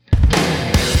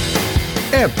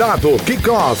É dado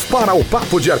kickoff para o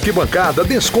papo de arquibancada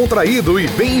descontraído e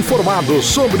bem informado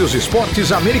sobre os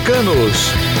esportes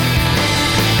americanos.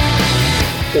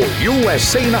 O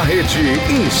USA na Rede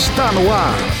está no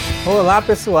ar. Olá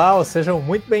pessoal, sejam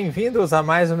muito bem-vindos a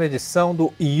mais uma edição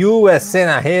do USA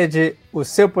na Rede, o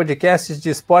seu podcast de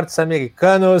esportes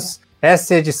americanos.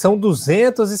 Essa é a edição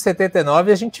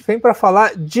 279 e a gente vem para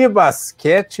falar de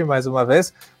basquete mais uma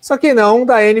vez, só que não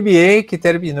da NBA, que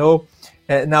terminou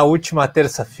na última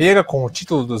terça-feira com o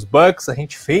título dos Bucks. A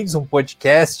gente fez um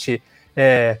podcast,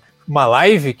 uma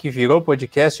live que virou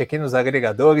podcast aqui nos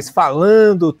agregadores,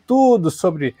 falando tudo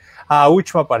sobre a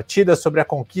última partida, sobre a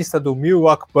conquista do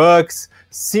Milwaukee Bucks,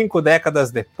 5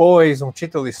 décadas depois, um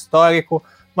título histórico,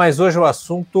 mas hoje o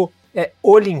assunto é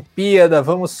Olimpíada.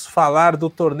 Vamos falar do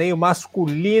torneio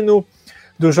masculino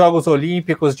dos Jogos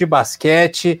Olímpicos de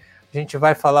basquete. A gente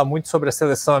vai falar muito sobre a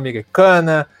seleção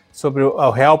americana, sobre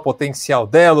o real potencial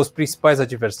dela, os principais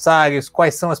adversários,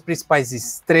 quais são as principais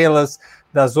estrelas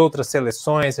das outras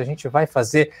seleções. A gente vai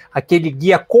fazer aquele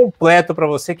guia completo para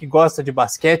você que gosta de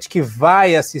basquete, que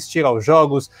vai assistir aos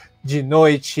jogos de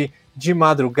noite, de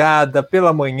madrugada,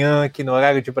 pela manhã, aqui no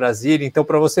horário de Brasília. Então,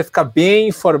 para você ficar bem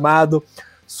informado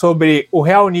sobre o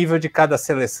real nível de cada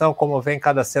seleção, como vem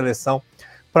cada seleção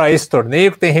para esse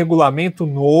torneio, que tem regulamento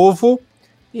novo,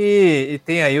 e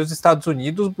tem aí os Estados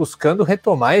Unidos buscando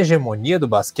retomar a hegemonia do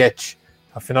basquete.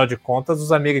 Afinal de contas,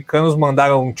 os americanos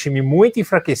mandaram um time muito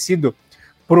enfraquecido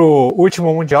para o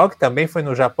último Mundial, que também foi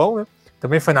no Japão, né?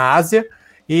 Também foi na Ásia,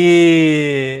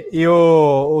 e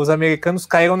os americanos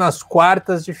caíram nas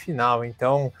quartas de final.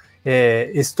 Então,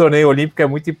 esse torneio olímpico é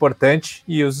muito importante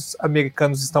e os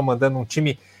americanos estão mandando um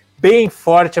time bem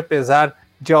forte, apesar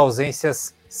de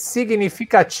ausências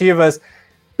significativas.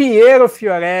 Piero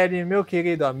Fiorelli, meu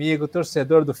querido amigo,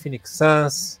 torcedor do Phoenix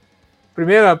Suns.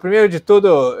 Primeiro de tudo,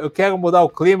 eu quero mudar o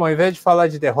clima, ao invés de falar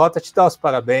de derrota, te dar os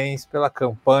parabéns pela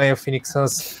campanha. O Phoenix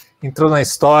Suns entrou na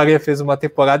história, fez uma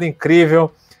temporada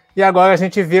incrível, e agora a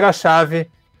gente vira a chave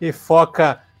e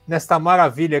foca nesta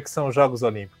maravilha que são os Jogos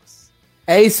Olímpicos.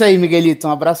 É isso aí, Miguelito,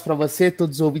 um abraço para você,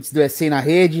 todos os ouvintes do USA na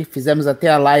Rede. Fizemos até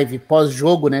a live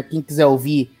pós-jogo, né? Quem quiser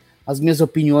ouvir as minhas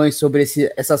opiniões sobre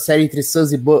essa série entre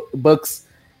Suns e Bucks,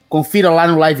 confira lá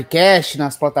no Livecast,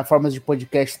 nas plataformas de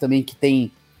podcast também que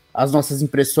tem as nossas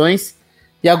impressões.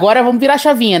 E agora vamos virar a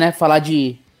chavinha, né? Falar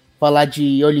de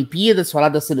Olimpíadas, falar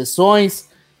das seleções,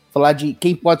 falar de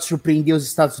quem pode surpreender os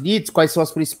Estados Unidos, quais são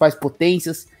as principais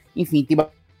potências. Enfim, tem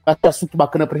bastante assunto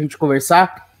bacana pra gente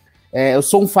conversar. Eu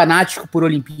sou um fanático por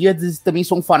Olimpíadas e também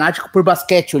sou um fanático por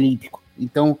basquete olímpico.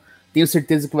 Então, tenho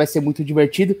certeza que vai ser muito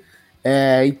divertido.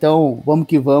 Então, vamos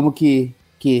que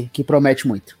promete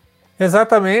muito.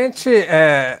 Exatamente.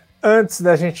 Antes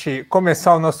da gente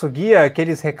começar o nosso guia,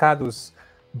 aqueles recados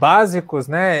básicos,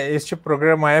 né? Este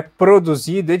programa é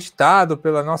produzido, editado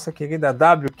pela nossa querida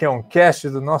W, que é um cast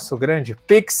do nosso grande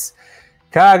Pix.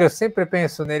 Cara, eu sempre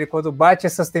penso nele quando bate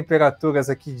essas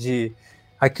temperaturas aqui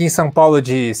em São Paulo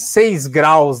de 6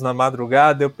 graus na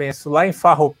madrugada. Eu penso, lá em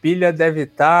Farroupilha deve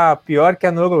estar pior que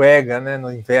a Noruega, né?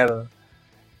 No inverno.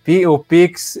 O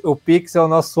Pix é o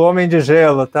nosso homem de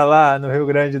gelo, tá lá no Rio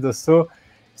Grande do Sul.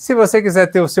 Se você quiser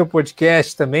ter o seu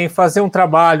podcast também, fazer um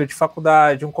trabalho de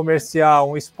faculdade, um comercial,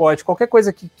 um spot, qualquer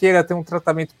coisa que queira ter um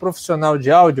tratamento profissional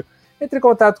de áudio, entre em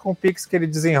contato com o Pix que ele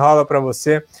desenrola para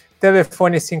você.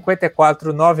 Telefone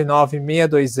 54 99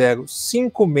 620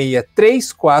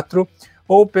 5634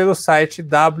 ou pelo site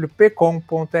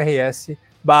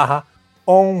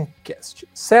wp.com.rs/oncast,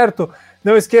 certo?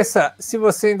 Não esqueça, se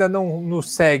você ainda não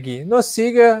nos segue, nos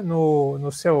siga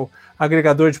no seu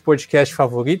agregador de podcast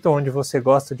favorito, onde você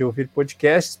gosta de ouvir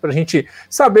podcasts, para a gente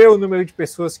saber o número de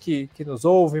pessoas que nos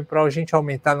ouvem, para a gente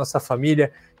aumentar a nossa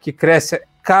família, que cresce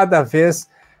cada vez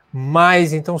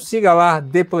mais. Então siga lá,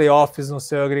 The Playoffs, no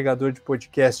seu agregador de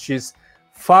podcasts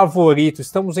favorito.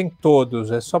 Estamos em todos,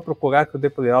 é só procurar que o The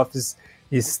Playoffs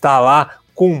está lá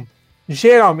com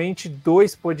geralmente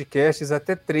 2 podcasts,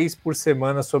 até 3 por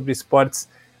semana sobre esportes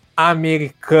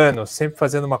americanos, sempre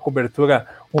fazendo uma cobertura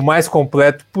o mais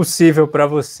completo possível para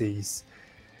vocês.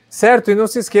 Certo? E não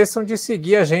se esqueçam de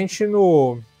seguir a gente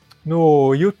no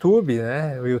YouTube,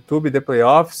 né? O YouTube The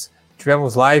Playoffs.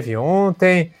 Tivemos live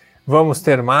ontem, vamos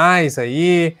ter mais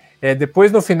aí.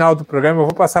 Depois, no final do programa, eu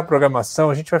vou passar a programação,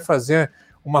 a gente vai fazer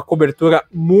uma cobertura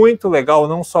muito legal,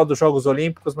 não só dos Jogos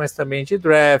Olímpicos, mas também de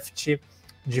draft,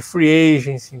 de free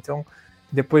agency. Então,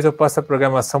 depois eu passo a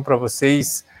programação para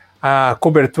vocês. A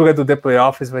cobertura do The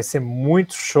Playoffs vai ser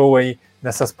muito show aí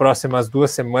nessas próximas 2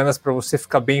 semanas, para você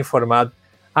ficar bem informado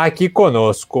aqui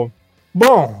conosco.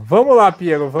 Bom, vamos lá,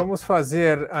 Piero, vamos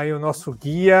fazer aí o nosso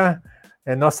guia.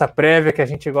 nossa prévia que a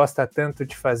gente gosta tanto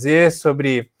de fazer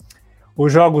sobre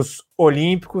os Jogos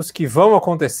Olímpicos que vão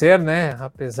acontecer, né?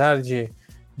 Apesar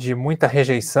de muita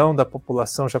rejeição da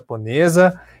população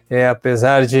japonesa,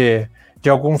 apesar de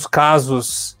alguns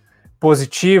casos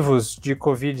positivos de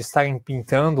Covid estarem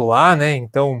pintando lá, né?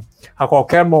 Então, a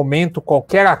qualquer momento,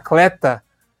 qualquer atleta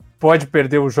pode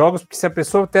perder os jogos, porque se a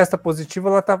pessoa testa positivo,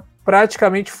 ela está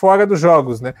praticamente fora dos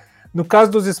jogos, né? No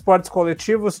caso dos esportes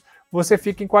coletivos, você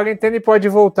fica em quarentena e pode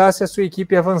voltar se a sua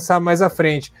equipe avançar mais à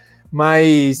frente,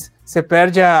 mas você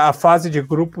perde a fase de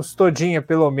grupos todinha,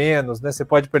 pelo menos, né? Você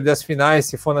pode perder as finais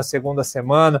se for na segunda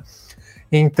semana.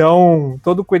 Então,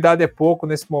 todo cuidado é pouco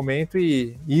nesse momento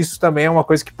e isso também é uma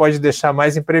coisa que pode deixar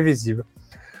mais imprevisível.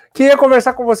 Queria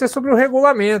conversar com você sobre o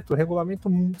regulamento. O regulamento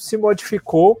se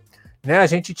modificou, né? A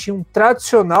gente tinha um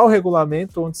tradicional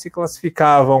regulamento onde se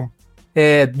classificavam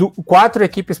 4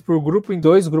 equipes por grupo em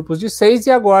 2 grupos de 6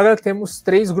 e agora temos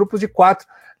 3 grupos de 4.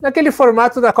 Naquele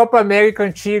formato da Copa América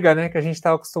antiga, né, que a gente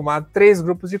estava acostumado, 3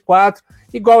 grupos de 4,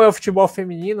 igual é o futebol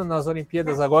feminino nas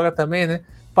Olimpíadas agora também, né?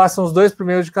 Passam os 2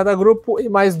 primeiros de cada grupo e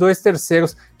mais 2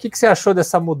 terceiros. O que você achou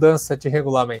dessa mudança de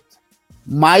regulamento?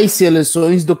 Mais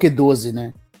seleções do que 12,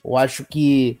 né? Eu acho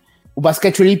que o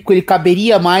basquete olímpico ele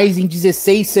caberia mais em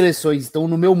 16 seleções. Então,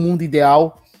 no meu mundo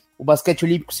ideal, o basquete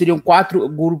olímpico seriam 4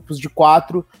 grupos de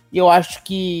 4 e eu acho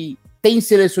que tem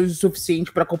seleções o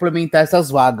suficiente para complementar essas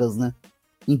vagas, né?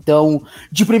 Então,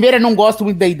 de primeira, não gosto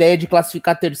muito da ideia de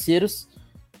classificar terceiros.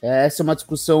 Essa é uma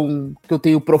discussão que eu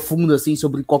tenho profunda, assim,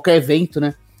 sobre qualquer evento,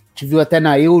 né? A gente viu até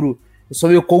na Euro, eu sou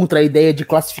meio contra a ideia de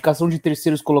classificação de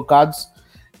terceiros colocados,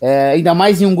 ainda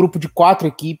mais em um grupo de 4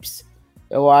 equipes.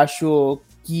 Eu acho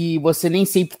que você nem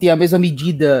sempre tem a mesma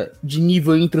medida de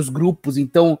nível entre os grupos,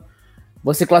 então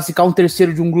você classificar um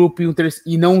terceiro de um grupo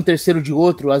e não um terceiro de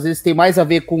outro, às vezes tem mais a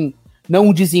ver com não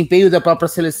o desempenho da própria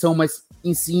seleção, mas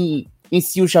em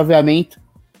si o chaveamento.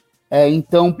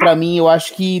 Então, para mim, eu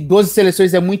acho que 12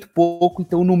 seleções é muito pouco.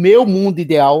 Então, no meu mundo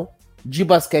ideal de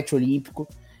basquete olímpico,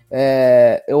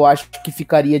 eu acho que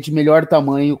ficaria de melhor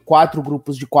tamanho 4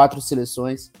 grupos de 4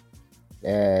 seleções.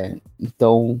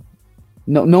 Então,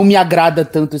 não me agrada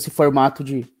tanto esse formato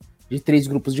de 3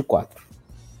 grupos de 4.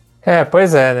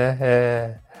 Pois é,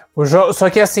 né? Só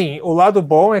que, assim, o lado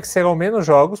bom é que serão menos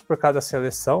jogos por cada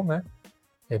seleção, né?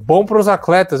 É bom para os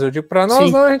atletas, eu digo para nós,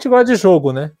 não, a gente gosta de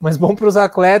jogo, né? Mas bom para os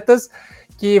atletas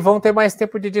que vão ter mais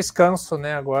tempo de descanso,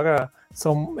 né? Agora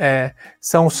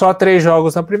são só 3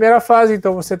 jogos na primeira fase,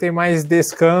 então você tem mais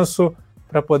descanso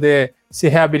para poder se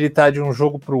reabilitar de um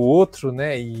jogo para o outro,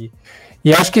 né? E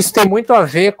acho que isso tem muito a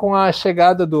ver com a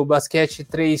chegada do basquete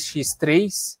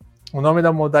 3x3. O nome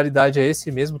da modalidade é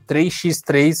esse mesmo,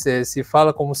 3x3, se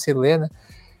fala como se lê, né?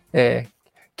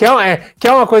 Que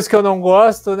é uma coisa que eu não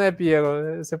gosto, né,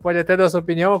 Piero? Você pode até dar sua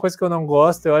opinião, uma coisa que eu não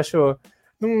gosto, eu acho...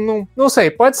 Não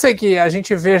sei, pode ser que a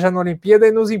gente veja na Olimpíada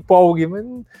e nos empolgue, mas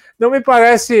não me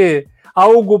parece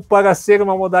algo para ser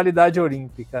uma modalidade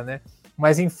olímpica, né?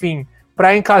 Mas, enfim,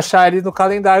 para encaixar ali no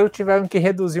calendário, tiveram que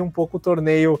reduzir um pouco o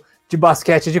torneio de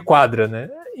basquete de quadra, né?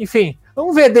 Enfim,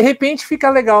 vamos ver, de repente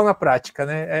fica legal na prática,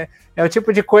 né? É o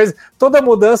tipo de coisa... Toda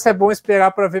mudança é bom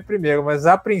esperar para ver primeiro, mas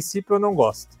a princípio eu não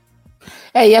gosto.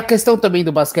 E a questão também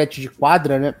do basquete de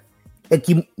quadra, né, é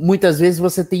que muitas vezes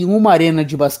você tem uma arena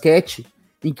de basquete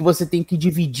em que você tem que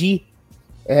dividir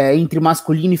entre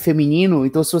masculino e feminino.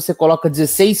 Então, se você coloca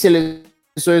 16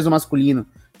 seleções no masculino,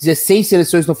 16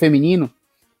 seleções no feminino,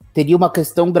 teria uma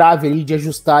questão grave ali de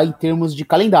ajustar em termos de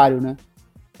calendário, né?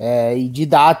 E de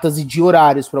datas e de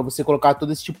horários para você colocar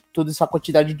toda essa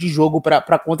quantidade de jogo para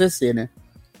acontecer, né?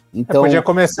 Então, podia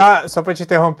começar, só para te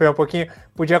interromper um pouquinho,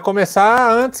 podia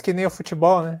começar antes, que nem o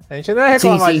futebol, né? A gente não ia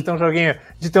reclamar de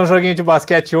ter um joguinho de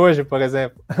basquete hoje, por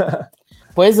exemplo.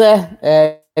 Pois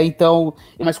então,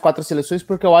 mais 4 seleções,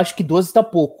 porque eu acho que 12 está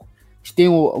pouco. A gente tem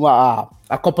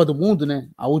a Copa do Mundo, né?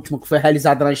 A última que foi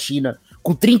realizada na China,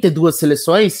 com 32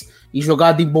 seleções e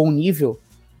jogada em bom nível.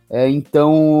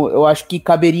 Então, eu acho que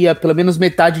caberia pelo menos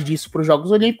metade disso para os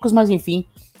Jogos Olímpicos, mas enfim,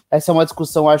 essa é uma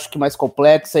discussão, acho que mais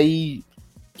complexa e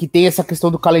que tem essa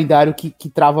questão do calendário que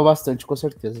trava bastante, com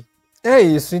certeza. É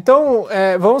isso. Então,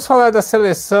 vamos falar da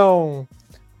seleção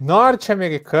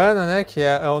norte-americana, né? Que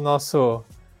é o nosso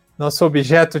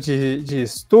objeto de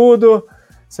estudo.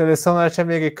 Seleção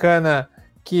norte-americana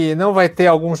que não vai ter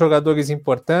alguns jogadores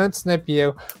importantes, né,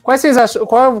 Piero? Qual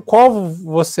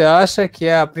você acha que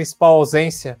é a principal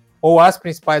ausência, ou as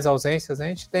principais ausências? Né? A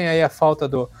gente tem aí a falta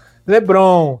do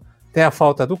LeBron, tem a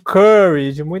falta do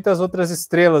Curry, de muitas outras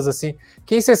estrelas, assim.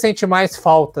 Quem você sente mais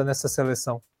falta nessa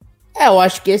seleção? Eu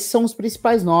acho que esses são os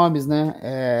principais nomes,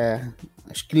 né?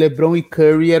 Acho que LeBron e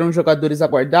Curry eram jogadores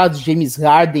aguardados. James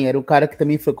Harden era um cara que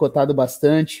também foi cotado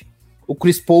bastante. O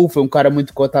Chris Paul foi um cara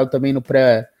muito cotado também no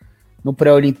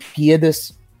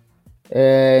pré-Olimpíadas.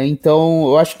 Então,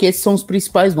 eu acho que esses são os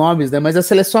principais nomes, né? Mas a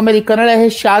seleção americana ela é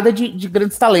recheada de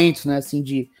grandes talentos, né? Assim,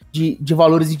 de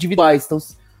valores individuais. Então,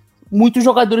 muitos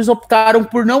jogadores optaram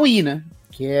por não ir, né?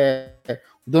 Que é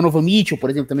o Donovan Mitchell, por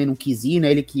exemplo, também não quis ir, né?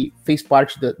 Ele que fez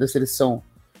parte da seleção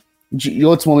de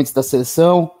outros momentos da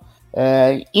seleção.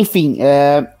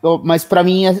 Mas para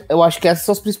mim, eu acho que essas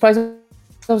são as principais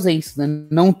ausências, né?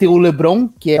 Não ter o LeBron,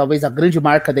 que é talvez a grande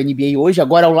marca da NBA hoje,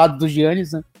 agora ao lado do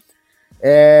Giannis, né?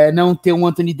 Não ter um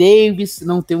Anthony Davis,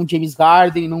 não ter um James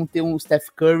Harden, não ter um Steph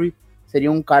Curry,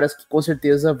 seriam caras que com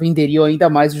certeza venderiam ainda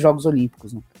mais os Jogos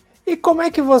Olímpicos, né? E como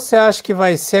é que você acha que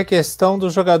vai ser a questão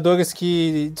dos jogadores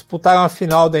que disputaram a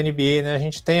final da NBA, né? A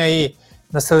gente tem aí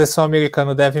na seleção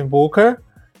americana o Devin Booker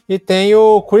e tem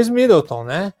o Chris Middleton,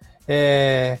 né?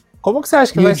 Como que você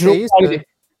acha que vai ser isso? Né?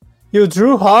 E o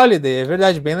Drew Holiday, é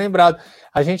verdade, bem lembrado.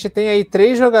 A gente tem aí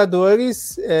 3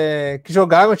 jogadores que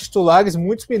jogaram titulares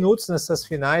muitos minutos nessas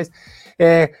finais.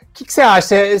 O que você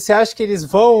acha? Você acha que eles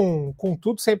vão com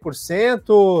tudo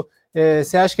 100%?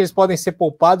 Você acha que eles podem ser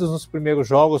poupados nos primeiros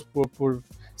jogos por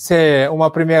ser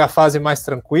uma primeira fase mais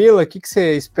tranquila? O que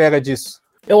você espera disso?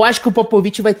 Eu acho que o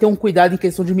Popovich vai ter um cuidado em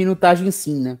questão de minutagem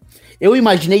sim, né?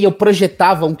 Eu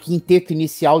projetava um quinteto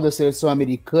inicial da seleção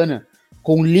americana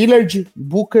com Lillard,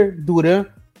 Booker, Durant,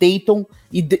 Tatum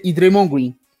e Draymond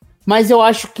Green. Mas eu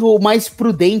acho que o mais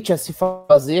prudente a se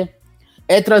fazer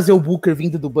é trazer o Booker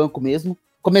vindo do banco mesmo,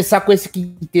 começar com esse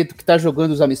quinteto que tá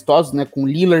jogando os amistosos, né? Com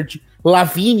Lillard,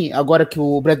 Lavine, agora que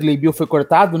o Bradley Beal foi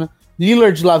cortado, né?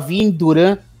 Lillard, Lavine,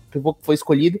 Durant, que foi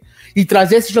escolhido, e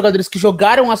trazer esses jogadores que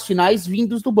jogaram as finais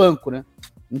vindos do banco, né?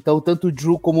 Então, tanto o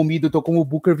Drew como o Middleton como o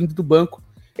Booker vindo do banco.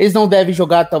 Eles não devem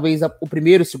jogar, talvez, o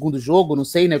primeiro, o segundo jogo, não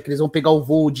sei, né? Porque eles vão pegar o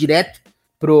voo direto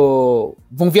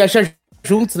vão viajar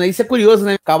juntos, né? Isso é curioso,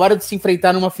 né? Acabaram de se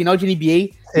enfrentar numa final de NBA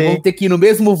e vão ter que ir no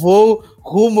mesmo voo,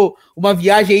 rumo uma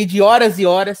viagem aí de horas e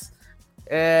horas.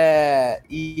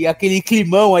 E aquele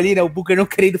climão ali, né? O Booker não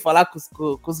querendo falar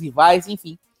com os rivais,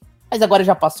 enfim. Mas agora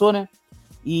já passou, né?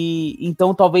 E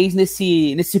então talvez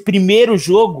nesse primeiro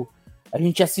jogo a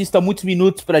gente assista muitos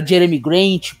minutos para Jeremy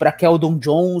Grant, para Keldon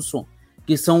Johnson,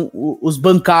 que são os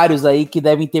bancários aí que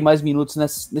devem ter mais minutos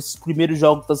nesses primeiros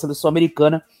jogos da seleção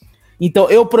americana. Então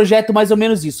eu projeto mais ou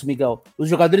menos isso, Miguel. Os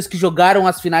jogadores que jogaram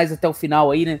as finais até o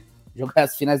final aí, né? Jogar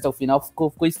as finais até o final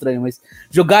ficou estranho, mas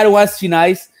jogaram as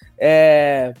finais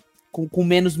com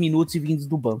menos minutos e vindos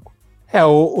do banco.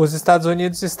 Os Estados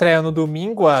Unidos estreiam no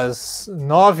domingo às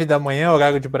 9 da manhã,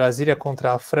 horário de Brasília,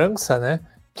 contra a França, né?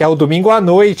 Que é o domingo à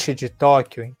noite de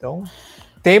Tóquio. Então,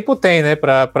 tempo tem, né?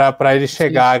 Para eles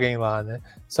chegarem lá, né?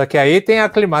 Só que aí tem a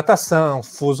aclimatação,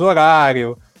 fuso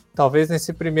horário. Talvez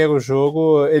nesse primeiro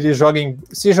jogo eles joguem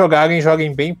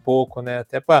bem pouco, né?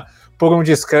 Até por um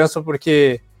descanso,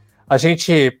 porque a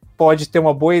gente pode ter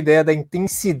uma boa ideia da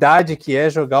intensidade que é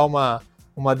jogar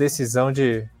uma decisão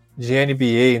de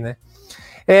NBA, né?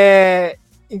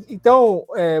 Então,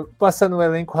 passando o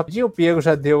elenco rapidinho, o Piero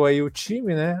já deu aí o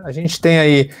time, né? A gente tem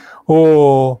aí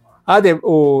o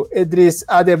Idris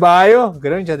Adebayo,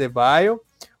 grande Adebayo,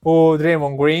 o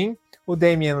Draymond Green, o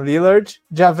Damian Lillard,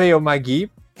 JaVale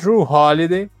McGee, Drew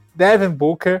Holiday, Devin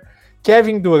Booker,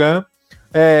 Kevin Durant,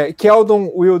 Keldon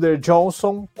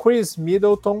Johnson, Chris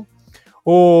Middleton,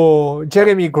 o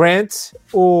Jeremy Grant,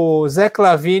 o Zach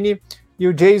LaVine e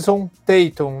o Jason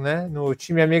Tatum, né? No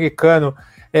time americano,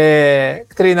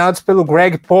 treinados pelo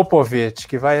Greg Popovich,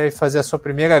 que vai fazer a sua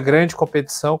primeira grande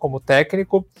competição como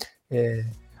técnico.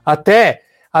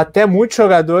 Até muitos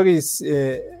jogadores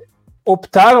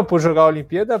optaram por jogar a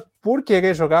Olimpíada por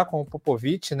querer jogar com o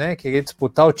Popovich, né? Querer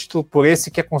disputar o título por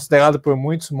esse que é considerado por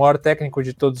muitos o maior técnico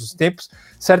de todos os tempos.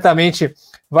 Certamente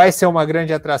vai ser uma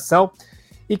grande atração.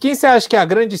 E quem você acha que é a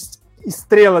grande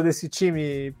estrela desse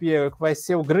time, Piero, que vai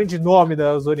ser o grande nome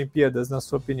das Olimpíadas, na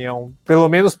sua opinião? Pelo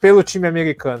menos pelo time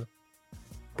americano.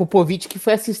 Popovich, que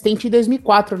foi assistente em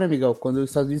 2004, né, Miguel? Quando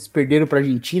os Estados Unidos perderam para a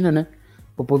Argentina, né?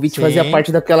 Popovich fazia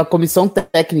parte daquela comissão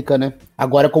técnica, né?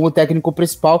 Agora, como técnico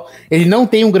principal, ele não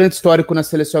tem um grande histórico na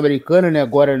seleção americana, né?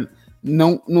 Agora,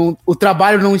 o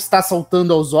trabalho não está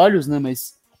saltando aos olhos, né?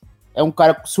 Mas é um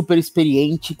cara super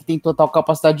experiente que tem total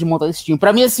capacidade de montar esse time.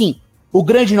 Para mim, assim, o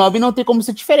grande nome não tem como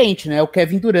ser diferente, né? É o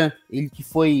Kevin Durant. Ele que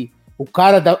foi o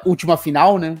cara da última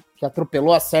final, né? Que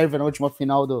atropelou a Sérvia na última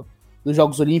final dos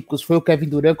Jogos Olímpicos. Foi o Kevin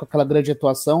Durant com aquela grande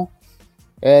atuação.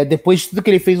 Depois de tudo que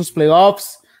ele fez nos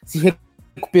playoffs, se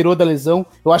recuperou da lesão.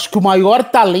 Eu acho que o maior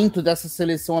talento dessa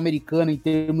seleção americana em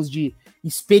termos de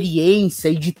experiência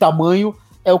e de tamanho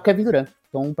é o Kevin Durant.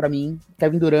 Então, para mim,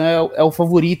 Kevin Durant é o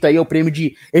favorito aí, é o prêmio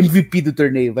de MVP do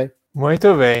torneio, vai.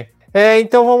 Muito bem.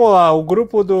 Então vamos lá, o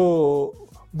grupo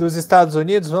dos Estados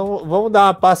Unidos, vamos dar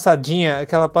uma passadinha,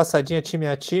 aquela passadinha time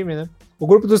a time, né? O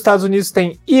grupo dos Estados Unidos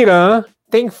tem Irã,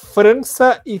 tem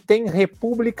França e tem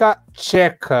República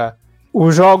Tcheca.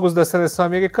 Os jogos da seleção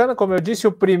americana, como eu disse,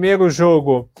 o primeiro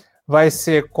jogo vai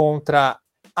ser contra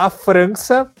a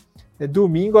França,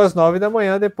 domingo às 9 da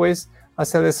manhã, depois a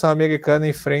seleção americana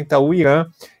enfrenta o Irã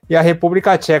e a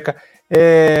República Tcheca.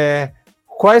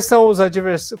 Quais são os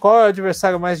adversários? Qual é o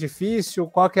adversário mais difícil?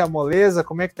 Qual que é a moleza?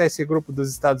 Como é que está esse grupo dos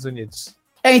Estados Unidos?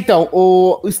 Então,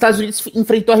 os Estados Unidos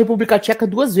enfrentou a República Tcheca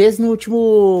 2 vezes no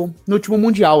último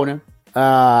Mundial, né?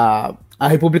 A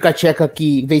República Tcheca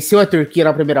que venceu a Turquia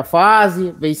na primeira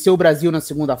fase, venceu o Brasil na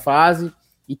segunda fase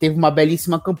e teve uma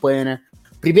belíssima campanha, né?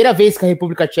 Primeira vez que a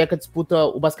República Tcheca disputa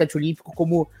o basquete olímpico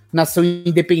como nação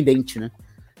independente, né?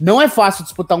 Não é fácil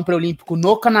disputar um pré-olímpico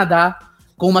no Canadá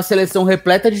com uma seleção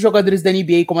repleta de jogadores da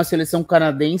NBA como a seleção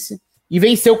canadense e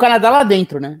vencer o Canadá lá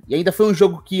dentro, né? E ainda foi um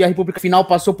jogo que a República final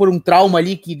passou por um trauma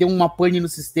ali, que deu uma pane no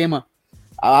sistema.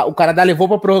 O Canadá levou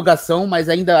para prorrogação, mas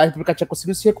ainda a República Tcheca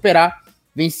conseguiu se recuperar,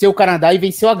 venceu o Canadá e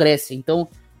venceu a Grécia. Então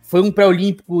foi um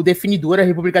pré-olímpico definidor, a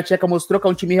República Tcheca mostrou que é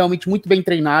um time realmente muito bem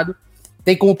treinado.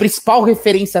 Tem como principal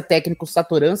referência técnico o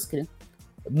Satoransky, né?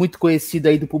 Muito conhecido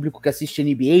aí do público que assiste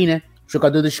NBA, né?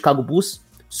 Jogador do Chicago Bulls,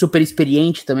 super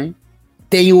experiente também.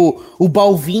 Tem o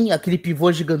Balvin, aquele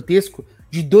pivô gigantesco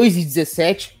de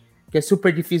 2,17, que é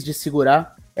super difícil de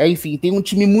segurar. Enfim, tem um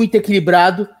time muito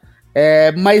equilibrado,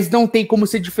 mas não tem como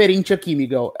ser diferente aqui,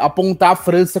 Miguel. Apontar a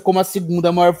França como a segunda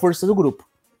maior força do grupo.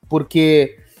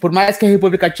 Porque, por mais que a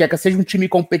República Tcheca seja um time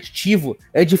competitivo,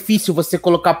 é difícil você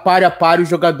colocar páreo a páreo os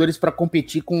jogadores para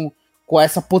competir com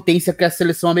essa potência que é a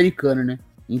seleção americana, né?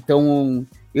 Então,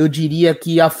 eu diria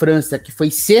que a França, que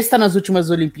foi sexta nas últimas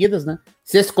Olimpíadas, né?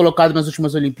 Sexto colocado nas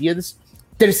últimas Olimpíadas,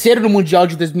 terceiro no Mundial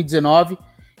de 2019,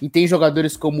 e tem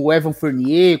jogadores como o Evan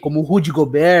Fournier, como o Rudy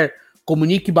Gobert, como o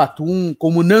Nick Batum,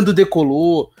 como o Nando De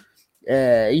Colo,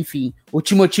 enfim, o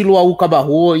Timothy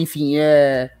Luau-Cabarro, enfim,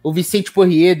 o Vicente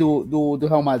Poirier do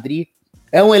Real Madrid.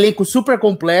 É um elenco super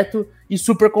completo e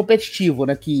super competitivo,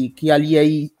 né? Que alia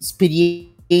aí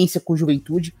experiência com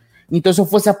juventude. Então, se eu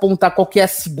fosse apontar qual que é a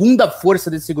segunda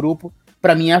força desse grupo,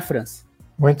 para mim é a França.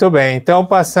 Muito bem. Então,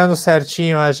 passando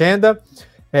certinho a agenda,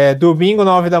 domingo,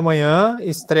 9 da manhã,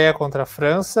 estreia contra a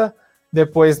França.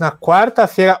 Depois, na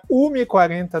quarta-feira,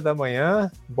 1h40 da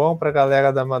manhã, bom para a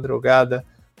galera da madrugada,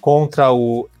 contra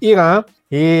o Irã.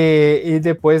 E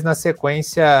depois, na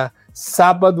sequência,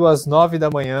 sábado, às 9 da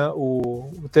manhã, o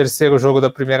terceiro jogo da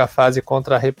primeira fase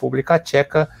contra a República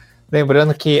Tcheca.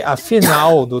 Lembrando que a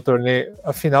final do torneio,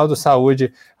 a final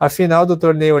do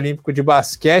torneio olímpico de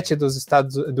basquete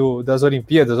das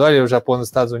Olimpíadas, olha o Japão nos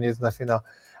Estados Unidos na final.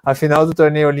 A final do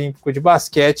torneio olímpico de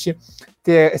basquete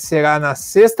será na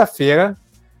sexta-feira,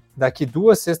 daqui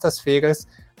 2 sextas-feiras,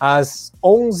 às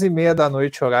 11h30 da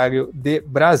noite, horário de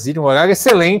Brasília. Um horário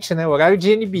excelente, né? Horário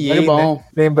de NBA, bom. Né?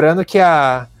 Lembrando que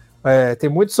tem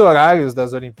muitos horários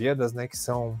das Olimpíadas, né? Que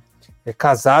são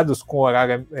casados com o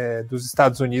horário dos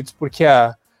Estados Unidos, porque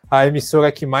a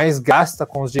emissora que mais gasta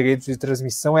com os direitos de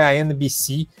transmissão é a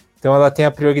NBC, então ela tem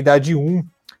a prioridade 1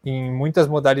 em muitas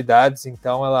modalidades,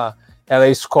 então ela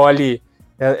escolhe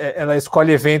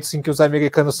eventos em que os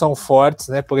americanos são fortes,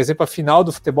 né? Por exemplo, a final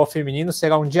do futebol feminino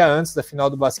será um dia antes da final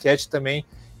do basquete também,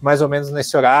 mais ou menos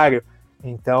nesse horário,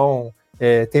 então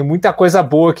tem muita coisa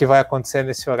boa que vai acontecer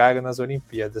nesse horário nas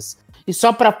Olimpíadas. E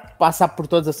só para passar por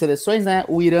todas as seleções, né?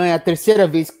 O Irã é a terceira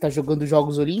vez que está jogando os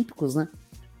Jogos Olímpicos, né?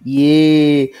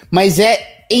 Mas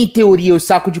em teoria, o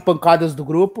saco de pancadas do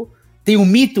grupo. Tem o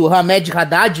mito Hamed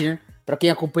Haddad, né? Para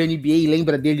quem acompanha a NBA,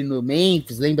 lembra dele no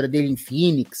Memphis, lembra dele em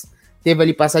Phoenix. Teve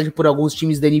ali passagem por alguns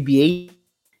times da NBA.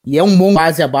 E é um monstro do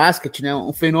Ásia Basket, né?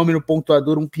 Um fenômeno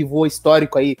pontuador, um pivô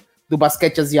histórico aí do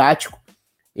basquete asiático.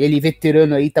 Ele,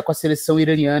 veterano aí, tá com a seleção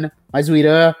iraniana. Mas o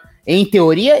Irã, em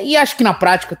teoria, e acho que na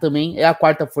prática também, é a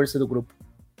quarta força do grupo.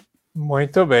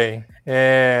 Muito bem.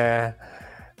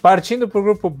 Partindo para o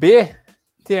grupo B,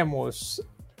 temos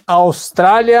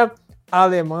Austrália,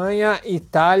 Alemanha,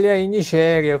 Itália e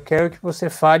Nigéria. Eu quero que você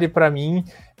fale para mim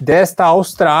desta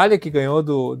Austrália, que ganhou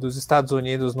dos Estados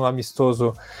Unidos no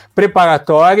amistoso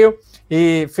preparatório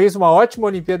e fez uma ótima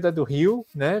Olimpíada do Rio,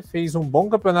 né? Fez um bom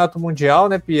campeonato mundial,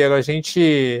 né, Piero? A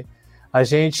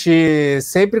gente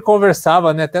sempre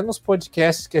conversava, né, até nos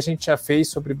podcasts que a gente já fez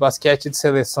sobre basquete de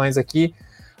seleções aqui,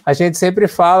 a gente sempre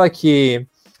fala que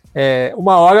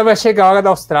uma hora vai chegar a hora da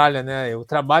Austrália, né? O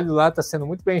trabalho lá está sendo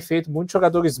muito bem feito, muitos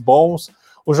jogadores bons.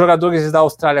 Os jogadores da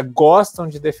Austrália gostam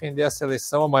de defender a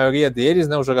seleção, a maioria deles,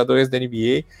 né? Os jogadores da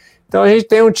NBA. Então a gente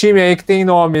tem um time aí que tem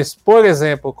nomes, por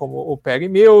exemplo, como o Perry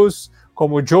Mills,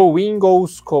 como o Joe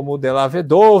Ingles, como o Della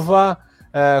Vedova,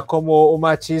 como o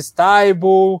Matisse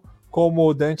Thybulle, como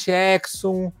o Dante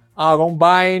Exum, Aaron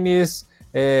Baines.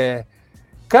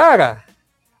 Cara,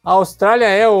 a Austrália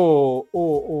é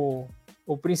o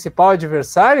principal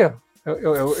adversário?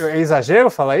 É exagero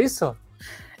falar isso?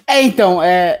 Então,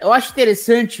 eu acho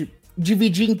interessante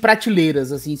dividir em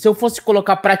prateleiras, assim. Se eu fosse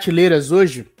colocar prateleiras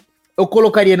hoje, eu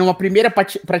colocaria numa primeira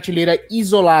prateleira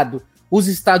isolado os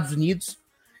Estados Unidos,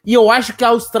 e eu acho que a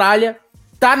Austrália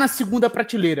tá na segunda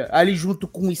prateleira, ali junto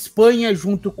com Espanha,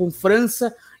 junto com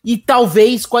França, e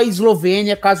talvez com a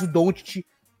Eslovênia, caso o Doncic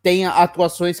tenha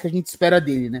atuações que a gente espera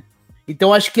dele, né?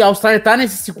 Então acho que a Austrália tá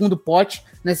nesse segundo pote,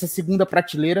 nessa segunda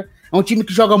prateleira. É um time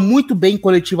que joga muito bem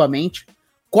coletivamente.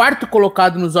 Quarto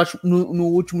colocado no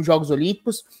últimos Jogos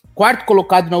Olímpicos, quarto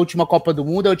colocado na última Copa do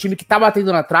Mundo. É um time que tá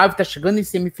batendo na trave, tá chegando em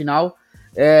semifinal.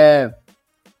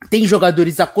 Tem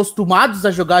jogadores acostumados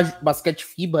a jogar basquete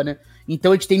FIBA, né?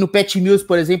 Então a gente tem no Pat Mills,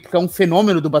 por exemplo, que é um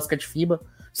fenômeno do basquete FIBA.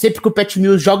 Sempre que o Pat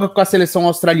Mills joga com a seleção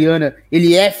australiana,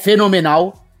 ele é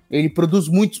fenomenal. Ele produz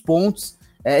muitos pontos.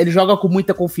 Ele joga com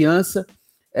muita confiança.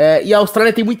 E a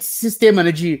Austrália tem muito esse sistema,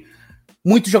 né? De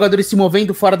muitos jogadores se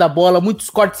movendo fora da bola, muitos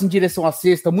cortes em direção à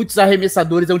cesta, muitos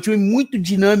arremessadores. É um time muito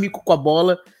dinâmico com a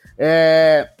bola.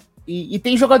 E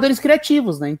tem jogadores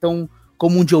criativos, né? Então,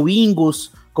 como o Joe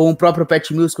Ingles, como o próprio Pat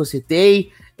Mills que eu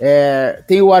citei.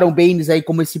 Tem o Aaron Baines aí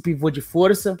como esse pivô de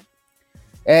força.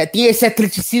 Tem esse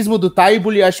atleticismo do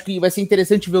Thybulle. Acho que vai ser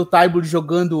interessante ver o Thybulle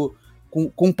jogando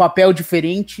com um papel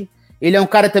diferente. Ele é um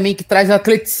cara também que traz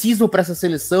atleticismo para essa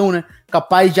seleção, né?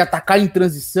 Capaz de atacar em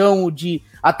transição, de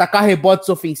atacar rebotes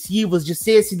ofensivos, de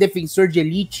ser esse defensor de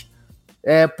elite.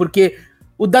 Porque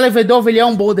o Della Vedova, ele é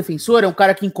um bom defensor, é um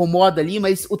cara que incomoda ali,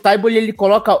 mas o Thybulle, ele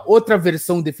coloca outra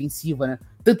versão defensiva, né?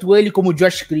 Tanto ele como o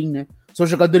Josh Green, né? São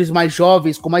jogadores mais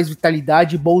jovens, com mais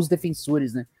vitalidade e bons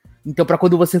defensores, né? Então, para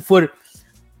quando você for,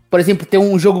 por exemplo, ter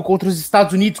um jogo contra os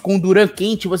Estados Unidos com o Durant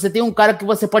quente, você tem um cara que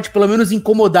você pode pelo menos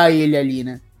incomodar ele ali,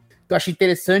 né? Eu acho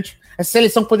interessante. Essa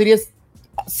seleção poderia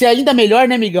ser ainda melhor,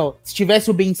 né, Miguel? Se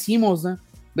tivesse o Ben Simmons, né?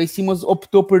 O Ben Simmons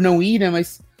optou por não ir, né?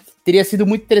 Mas teria sido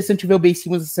muito interessante ver o Ben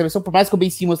Simmons nessa seleção. Por mais que o Ben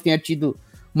Simmons tenha tido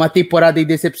uma temporada aí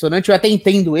decepcionante, eu até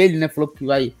entendo ele, né? Falou que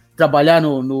vai trabalhar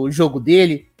no jogo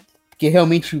dele, porque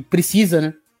realmente precisa,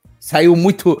 né? Saiu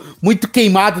muito, muito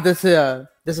queimado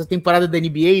dessa temporada da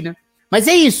NBA, né? Mas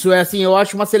é isso, assim, eu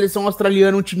acho uma seleção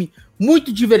australiana um time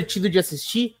muito divertido de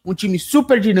assistir, um time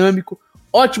super dinâmico,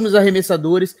 ótimos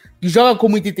arremessadores, que joga com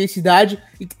muita intensidade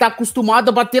e que está acostumado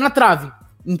a bater na trave.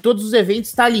 Em todos os eventos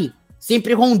está ali,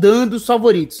 sempre rondando os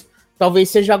favoritos. Talvez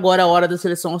seja agora a hora da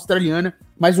seleção australiana,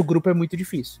 mas o grupo é muito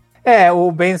difícil.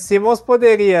 O Ben Simmons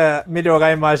poderia melhorar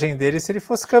a imagem dele se ele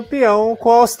fosse campeão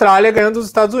com a Austrália ganhando os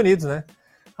Estados Unidos, né?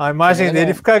 A imagem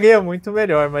dele ficaria muito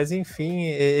melhor, mas enfim,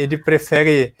 ele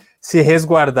prefere se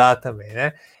resguardar também,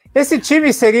 né? Esse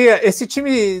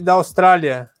time da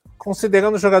Austrália,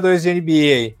 considerando os jogadores de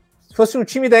NBA, se fosse um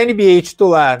time da NBA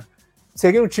titular,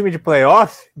 seria um time de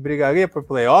playoff? Brigaria por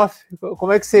playoff?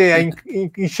 Como é que você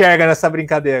enxerga nessa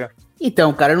brincadeira?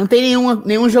 Então, cara, não tem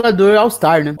nenhum jogador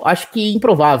All-Star, né? Acho que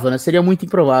improvável, né? Seria muito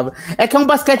improvável. É que é um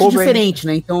basquete diferente,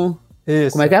 né? Então...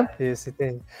 Isso, como é que é? Isso,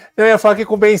 entendi. Eu ia falar que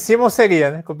com o Ben Simmons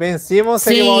seria, né? Com o Ben Simmons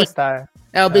seria o All-Star.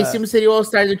 O Ben Simmons seria o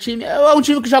All-Star do time. É um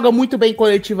time que joga muito bem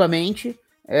coletivamente.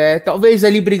 Talvez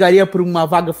ali brigaria por uma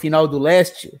vaga final do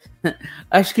leste.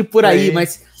 Acho que por aí,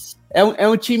 mas é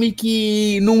um time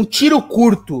que num tiro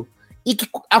curto e que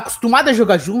acostumado a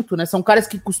jogar junto, né? São caras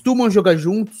que costumam jogar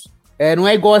juntos. Não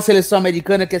é igual a seleção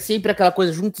americana, que é sempre aquela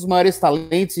coisa juntos, os maiores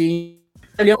talentos e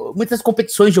muitas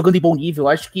competições jogando em bom nível.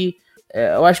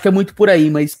 Eu acho que é muito por aí,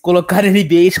 mas colocar na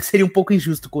NBA acho que seria um pouco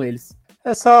injusto com eles.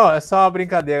 É só uma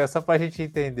brincadeira, só pra gente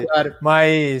entender. Claro.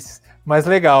 Mas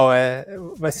legal,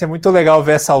 vai ser muito legal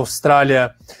ver essa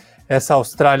Austrália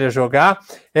jogar.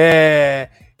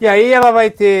 E aí ela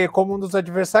vai ter como um dos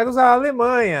adversários a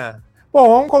Alemanha. Bom,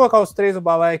 vamos colocar os três no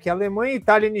balaio aqui: Alemanha,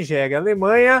 Itália e Nigéria. A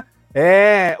Alemanha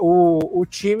é o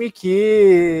time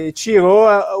que tirou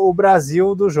o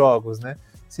Brasil dos jogos, né?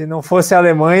 Se não fosse a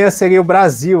Alemanha, seria o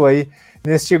Brasil aí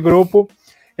neste grupo.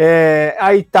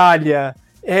 A Itália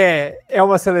é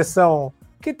uma seleção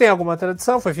que tem alguma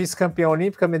tradição, foi vice-campeã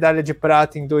olímpica, medalha de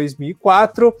prata em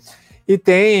 2004, e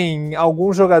tem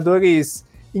alguns jogadores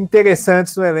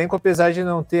interessantes no elenco, apesar de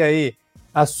não ter aí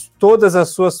todas as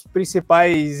suas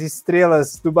principais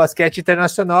estrelas do basquete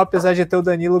internacional, apesar de ter o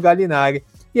Danilo Gallinari.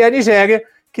 E a Nigéria,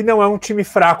 que não é um time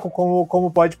fraco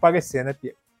como pode parecer, né,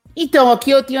 Pia? Então,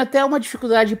 aqui eu tenho até uma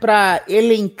dificuldade para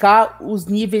elencar os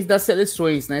níveis das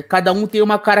seleções, né? Cada um tem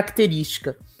uma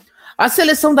característica. A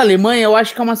seleção da Alemanha, eu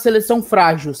acho que é uma seleção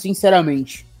frágil,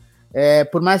 sinceramente.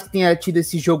 Por mais que tenha tido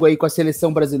esse jogo aí com a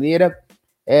seleção brasileira,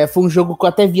 foi um jogo que eu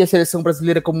até vi a seleção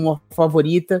brasileira como uma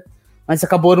favorita, mas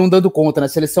acabou não dando conta, né? A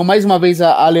seleção, mais uma vez,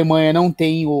 a Alemanha não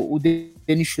tem o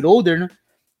Dennis Schroeder, né?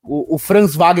 O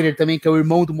Franz Wagner também, que é o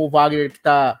irmão do Mo Wagner,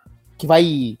 que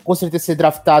vai com certeza ser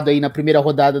draftado aí na primeira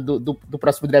rodada do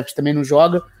próximo draft, também não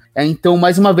joga. Então,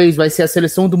 mais uma vez, vai ser a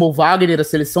seleção do Mo Wagner, a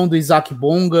seleção do Isaac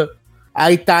Bonga,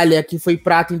 a Itália, que foi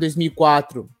prata em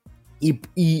 2004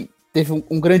 e teve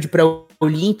um grande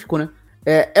pré-olímpico, né?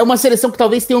 É uma seleção que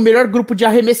talvez tenha o melhor grupo de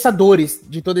arremessadores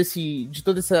de todos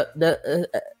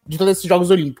esses Jogos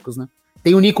Olímpicos, né?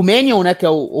 Tem o Nico Mannion, né? Que é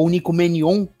o Nico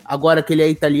Mannion, agora que ele é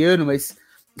italiano, mas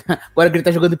agora que ele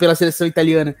tá jogando pela seleção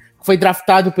italiana, foi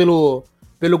draftado pelo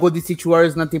Golden State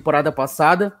Warriors na temporada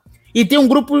passada. E tem um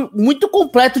grupo muito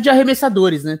completo de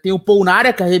arremessadores, né? Tem o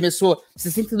Polnara, que arremessou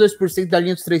 62% da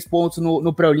linha dos 3 pontos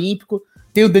no pré-olímpico.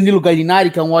 Tem o Danilo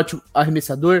Gallinari, que é um ótimo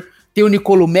arremessador. Tem o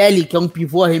Nicolo Melli, que é um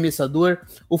pivô arremessador.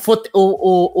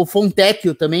 O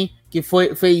Fontecchio também, que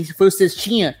foi o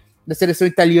cestinha da seleção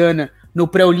italiana no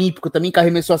pré-olímpico, também que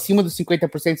arremessou acima dos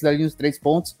 50% da linha dos 3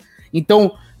 pontos.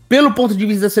 Então, pelo ponto de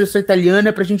vista da seleção italiana,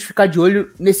 é pra gente ficar de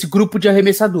olho nesse grupo de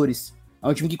arremessadores. É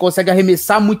um time que consegue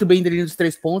arremessar muito bem da linha dos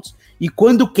 3 pontos e,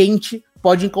 quando quente,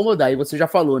 pode incomodar. E você já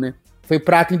falou, né? Foi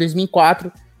prata em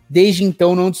 2004, desde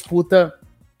então não disputa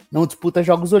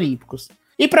Jogos Olímpicos.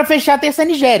 E para fechar tem essa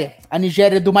Nigéria. A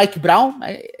Nigéria do Mike Brown,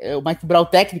 o Mike Brown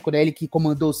técnico, né? Ele que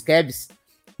comandou os Cavs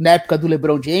na época do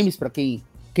LeBron James, para quem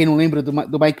não lembra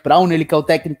do Mike Brown, né? Ele que é o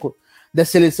técnico da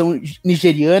seleção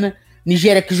nigeriana.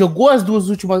 Nigéria que jogou as 2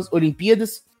 últimas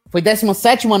Olimpíadas, foi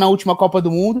 17ª na última Copa do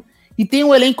Mundo, e tem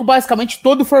um elenco basicamente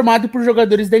todo formado por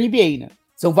jogadores da NBA, né?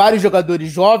 São vários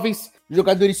jogadores jovens,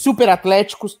 jogadores super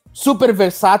atléticos, super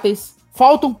versáteis.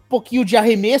 Falta um pouquinho de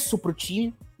arremesso pro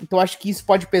time, então acho que isso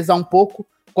pode pesar um pouco.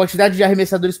 Quantidade de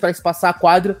arremessadores para espaçar a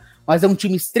quadra, mas é um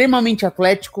time extremamente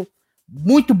atlético,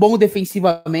 muito bom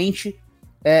defensivamente,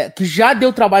 que já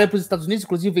deu trabalho para os Estados Unidos,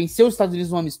 inclusive venceu os Estados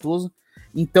Unidos no amistoso.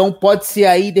 Então pode ser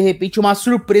aí, de repente, uma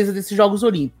surpresa desses Jogos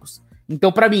Olímpicos.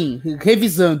 Então, para mim,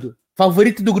 revisando,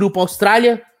 favorito do grupo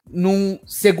Austrália, num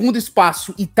segundo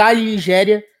espaço Itália e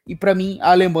Nigéria, e para mim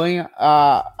a Alemanha,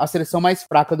 a seleção mais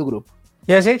fraca do grupo.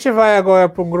 E a gente vai agora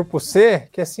para um grupo C,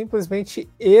 que é simplesmente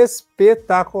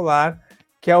espetacular,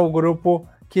 que é o grupo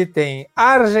que tem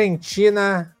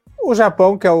Argentina, o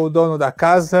Japão, que é o dono da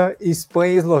casa,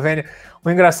 Espanha e Eslovênia. O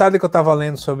engraçado é que eu estava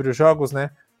lendo sobre os jogos, né?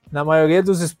 Na maioria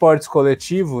dos esportes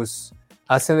coletivos,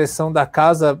 a seleção da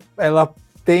casa, ela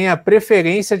tem a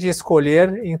preferência de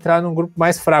escolher entrar num grupo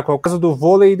mais fraco. É o caso do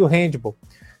vôlei e do handball.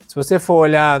 Se você for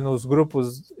olhar nos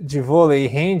grupos de vôlei e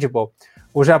handball,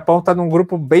 o Japão está num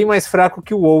grupo bem mais fraco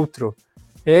que o outro.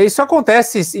 E isso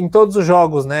acontece em todos os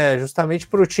jogos, né? Justamente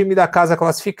para o time da casa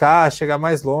classificar, chegar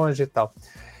mais longe e tal.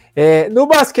 No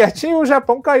basquetinho, o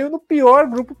Japão caiu no pior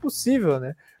grupo possível,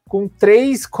 né? Com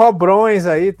 3 cobrões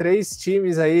aí, 3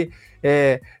 times aí.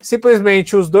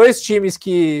 Simplesmente os 2 times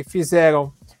que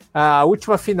fizeram a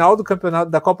última final do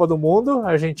campeonato da Copa do Mundo,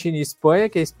 Argentina e Espanha,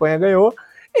 que a Espanha ganhou,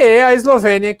 e a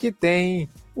Eslovênia, que tem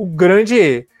o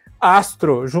grande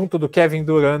astro, junto do Kevin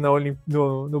Durant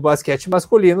no basquete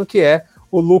masculino, que é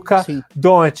o Luka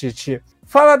Doncic.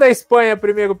 Fala da Espanha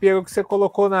primeiro, Piero, que você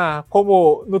colocou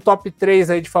como no top 3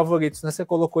 aí de favoritos, né? Você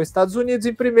colocou Estados Unidos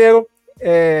em primeiro,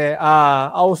 a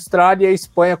Austrália e a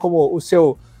Espanha como o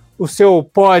seu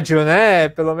pódio, né?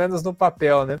 Pelo menos no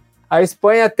papel, né? A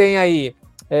Espanha tem aí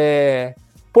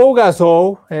Paul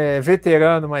Gasol,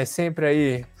 veterano, mas sempre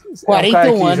aí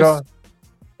 41 anos.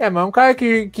 Mas é um cara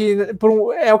que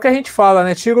é o que a gente fala,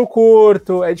 né? Tiro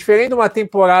curto, é diferente de uma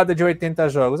temporada de 80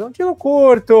 jogos. É um tiro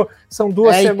curto, são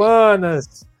 2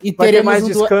 semanas, e vai ter mais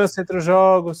descanso entre os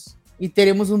jogos. E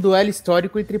teremos um duelo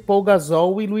histórico entre Paul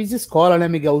Gasol e Luiz Scola, né,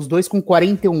 Miguel? Os dois com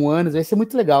 41 anos, vai ser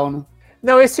muito legal, né?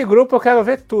 Não, esse grupo eu quero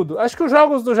ver tudo. Acho que os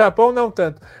jogos do Japão não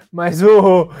tanto, mas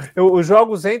os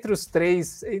jogos entre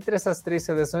essas 3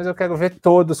 seleções eu quero ver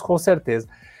todos, com certeza.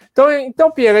 Então,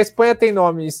 Pierre, a Espanha tem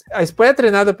nomes. A Espanha é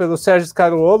treinada pelo Sérgio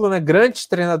Scariolo, né? Grande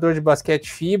treinador de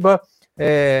basquete FIBA.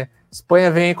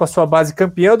 Espanha vem com a sua base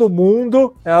campeã do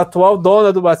mundo, é a atual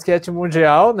dona do basquete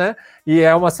mundial, né? E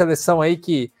é uma seleção aí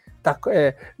que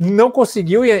não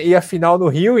conseguiu ir à final no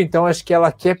Rio, então acho que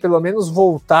ela quer pelo menos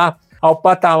voltar ao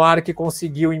patamar que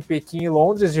conseguiu em Pequim e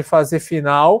Londres, de fazer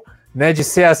final, né, de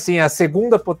ser assim a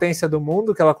segunda potência do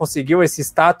mundo, que ela conseguiu esse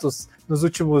status nos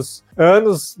últimos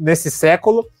anos, nesse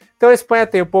século. Então a Espanha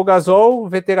tem o Pau Gasol, o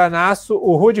veteranaço,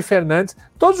 o Rudy Fernandes,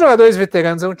 todos os jogadores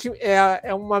veteranos,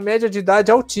 é uma média de idade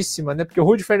altíssima, né? Porque o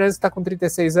Rudy Fernandes está com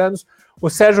 36 anos, o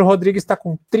Sérgio Rodrigues está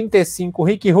com 35, o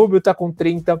Ricky Rubio está com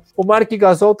 30, o Marc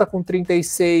Gasol está com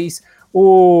 36,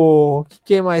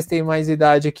 quem mais tem mais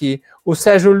idade aqui? O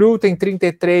Sérgio Llu tem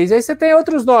 33, aí você tem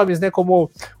outros nomes, né?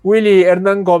 Como o Willy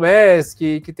Hernan Gomez,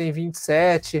 que tem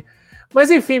 27.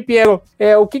 Mas enfim, Piero,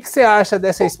 o que você acha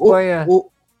dessa Espanha?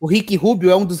 O Ricky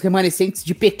Rubio é um dos remanescentes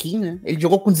de Pequim, né? Ele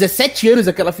jogou com 17 anos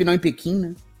aquela final em Pequim,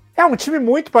 né? É um time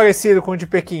muito parecido com o de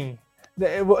Pequim.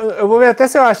 Eu vou ver até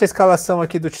se eu acho a escalação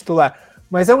aqui do titular.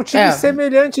 Mas é um time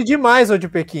semelhante demais ao de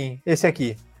Pequim, esse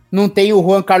aqui. Não tem o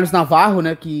Juan Carlos Navarro,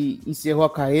 né? Que encerrou a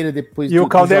carreira depois o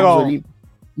Calderón.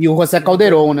 E o José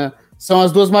Calderón, né? São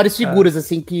as duas maiores figuras,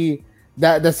 assim, que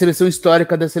da seleção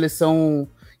histórica, da seleção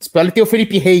espanhola. E tem o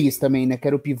Felipe Reyes também, né? Que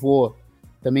era o pivô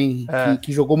também,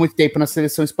 que jogou muito tempo na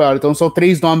seleção espanhola. Então são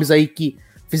 3 nomes aí que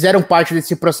fizeram parte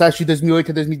desse processo de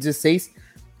 2008 a 2016.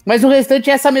 Mas o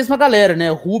restante é essa mesma galera,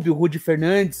 né? O Rubio, Rudy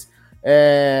Fernandes,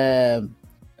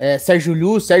 Sérgio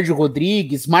Llu, Sérgio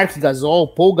Rodrigues, Marc Gasol,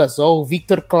 Pau Gasol,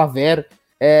 Victor Claver.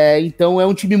 Então é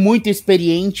um time muito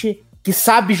experiente, que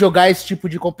sabe jogar esse tipo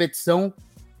de competição.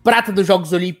 Prata dos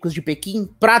Jogos Olímpicos de Pequim,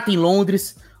 prata em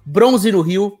Londres, bronze no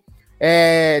Rio.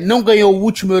 Não ganhou o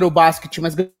último Eurobasket,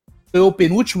 mas ganhou o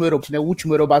penúltimo Eurobasket, né? O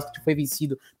último Eurobasket foi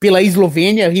vencido pela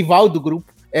Eslovênia, rival do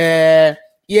grupo.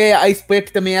 E a Espanha,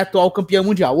 que também é atual campeã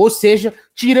mundial. Ou seja,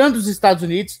 tirando os Estados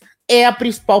Unidos, é a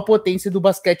principal potência do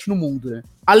basquete no mundo, né?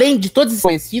 Além de todos esses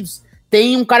conhecidos,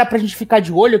 tem um cara pra gente ficar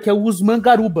de olho, que é o Usman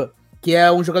Garuba, que é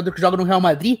um jogador que joga no Real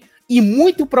Madrid e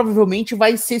muito provavelmente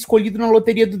vai ser escolhido na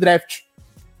loteria do draft.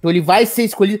 Então ele vai ser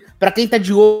escolhido, pra quem tá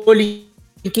de olho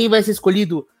em quem vai ser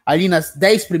escolhido ali nas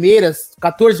 10 primeiras,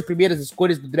 14 primeiras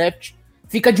escolhas do draft,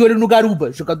 fica de olho no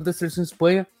Garuba, jogador da seleção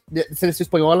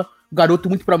espanhola. O garoto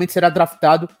muito provavelmente será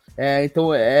draftado.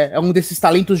 Então é um desses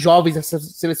talentos jovens dessa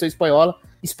seleção espanhola.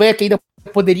 Espanha que ainda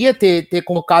poderia ter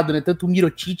colocado, né, tanto o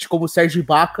Mirotic como o Sérgio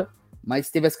Ibaka, mas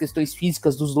teve as questões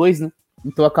físicas dos dois, né?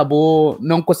 Então acabou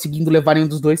não conseguindo levar nenhum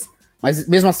dos dois. Mas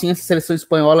mesmo assim, essa seleção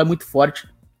espanhola é muito forte.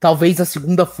 Talvez a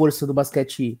segunda força do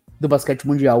basquete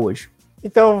mundial hoje.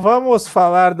 Então vamos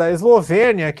falar da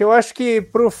Eslovênia, que eu acho que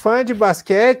para o fã de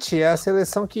basquete é a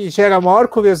seleção que gera a maior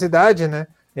curiosidade, né?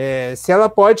 Se ela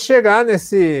pode chegar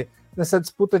nessa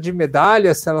disputa de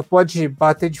medalhas, se ela pode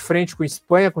bater de frente com a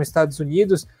Espanha, com os Estados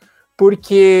Unidos,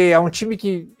 porque é um time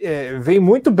que vem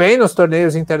muito bem nos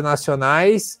torneios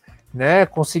internacionais, né?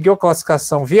 Conseguiu a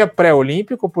classificação via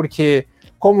pré-olímpico, porque,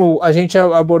 como a gente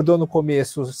abordou no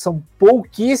começo, são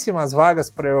pouquíssimas vagas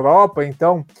para a Europa,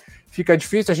 então fica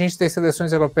difícil. A gente ter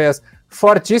seleções europeias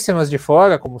fortíssimas de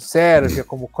fora, como Sérvia,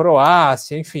 como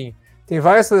Croácia, enfim. Tem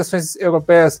várias seleções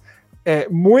europeias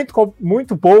muito,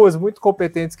 muito boas, muito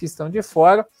competentes que estão de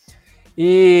fora.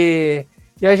 E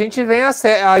a gente vem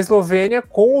a Eslovênia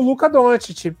com o Luka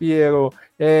Doncic, Piero.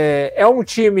 É um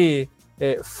time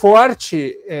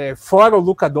forte, fora o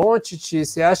Luka Doncic.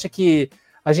 Você acha que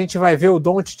a gente vai ver o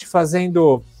Doncic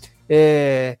fazendo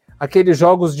aqueles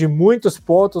jogos de muitos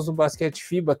pontos no basquete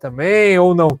FIBA também,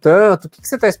 ou não tanto? O que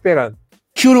você está esperando?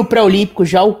 No pré-olímpico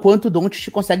já o quanto o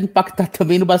Doncic consegue impactar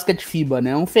também no basquete FIBA,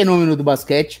 né? É um fenômeno do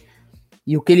basquete,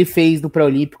 e o que ele fez no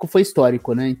pré-olímpico foi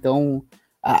histórico, né? Então,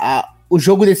 o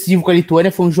jogo decisivo com a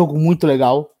Lituânia foi um jogo muito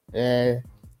legal,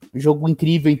 um jogo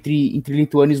incrível entre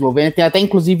Lituânia e Eslovênia, tem até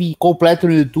inclusive completo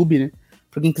no YouTube, né?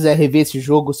 Pra quem quiser rever esse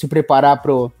jogo, se preparar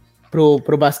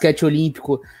pro basquete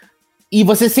olímpico. E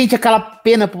você sente aquela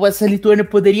pena, essa Lituânia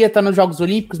poderia estar nos Jogos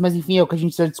Olímpicos, mas enfim, é o que a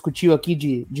gente já discutiu aqui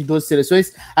de 12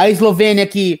 seleções. A Eslovênia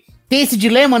que tem esse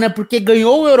dilema, né, porque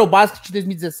ganhou o Eurobasket de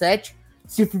 2017,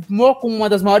 se firmou como uma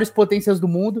das maiores potências do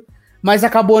mundo, mas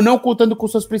acabou não contando com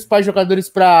seus principais jogadores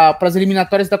para as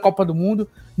eliminatórias da Copa do Mundo,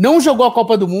 não jogou a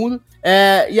Copa do Mundo,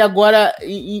 e agora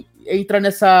entra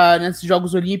nesses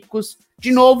Jogos Olímpicos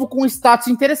de novo com um status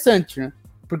interessante, né,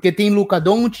 porque tem Luka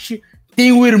Doncic,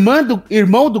 tem o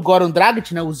irmão do Goran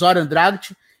Dragic, né, o Zoran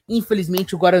Dragic.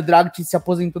 Infelizmente o Goran Dragic se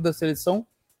aposentou da seleção.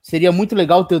 Seria muito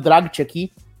legal ter o Dragic aqui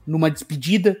numa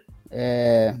despedida.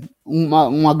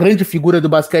 Uma grande figura do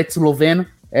basquete esloveno.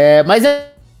 Mas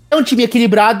é um time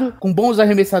equilibrado, com bons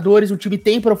arremessadores. O time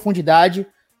tem profundidade.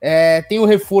 Tem o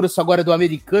reforço agora do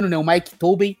americano, né, o Mike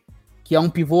Tobey, que é um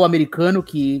pivô americano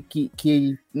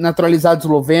que naturalizado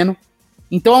esloveno.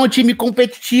 Então é um time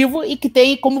competitivo e que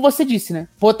tem, como você disse, né,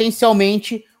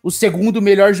 potencialmente o segundo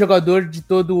melhor jogador de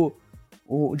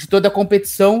toda a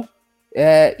competição,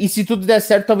 e se tudo der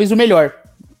certo, talvez o melhor.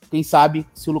 Quem sabe,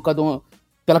 se o Luka Doncic,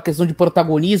 pela questão de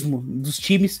protagonismo dos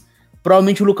times,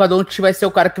 provavelmente o Luka Doncic vai ser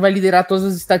o cara que vai liderar todas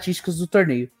as estatísticas do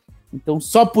torneio. Então,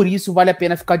 só por isso vale a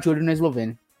pena ficar de olho na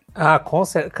Eslovênia. Ah, com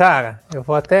certeza. Cara, eu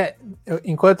vou até.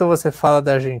 Enquanto você fala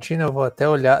da Argentina, eu vou até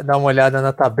dar uma olhada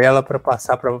na tabela para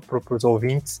passar para os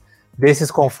ouvintes desses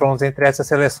confrontos entre essas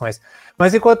seleções.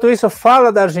 Mas enquanto isso,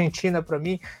 fala da Argentina para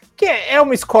mim, que é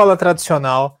uma escola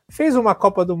tradicional, fez uma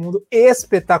Copa do Mundo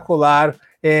espetacular.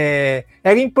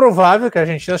 Era improvável que a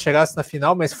Argentina chegasse na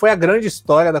final, mas foi a grande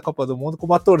história da Copa do Mundo, com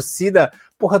uma torcida,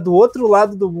 do outro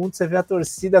lado do mundo, você vê a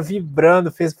torcida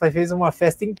vibrando, fez uma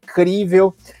festa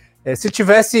incrível. Se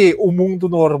tivesse o mundo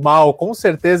normal, com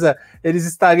certeza eles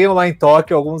estariam lá em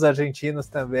Tóquio, alguns argentinos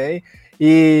também.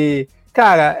 E,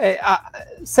 cara,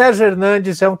 Sérgio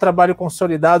Hernandes é um trabalho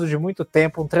consolidado de muito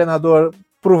tempo, um treinador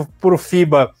pro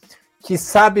FIBA que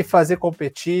sabe fazer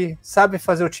competir, sabe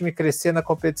fazer o time crescer na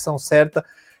competição certa.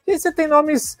 E você tem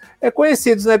nomes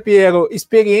conhecidos, né, Piero?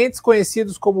 Experientes,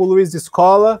 conhecidos como o Luiz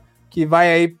Scola, que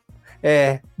vai aí,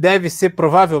 deve ser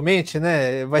provavelmente,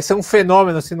 né? Vai ser um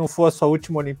fenômeno se não for a sua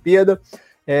última Olimpíada.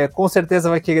 Com certeza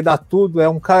vai querer dar tudo. É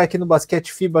um cara que no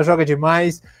basquete FIBA joga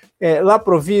demais.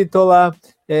 Laprovítola,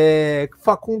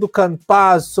 Facundo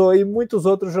Campazzo e muitos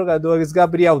outros jogadores.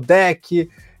 Gabriel Deck.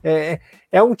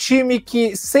 É um time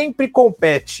que sempre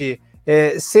compete.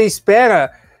 Você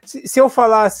espera. Se eu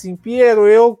falar assim, Piero,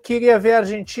 eu queria ver a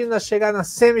Argentina chegar na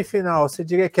semifinal, você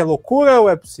diria que é loucura ou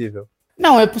é possível?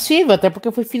 Não, é possível, até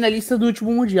porque foi finalista do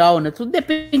último Mundial, né? Tudo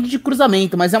depende de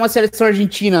cruzamento, mas é uma seleção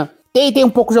argentina. Tem um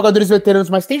pouco de jogadores veteranos,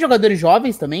 mas tem jogadores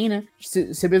jovens também, né?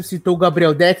 Você mesmo citou o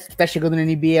Gabriel Deck, que tá chegando na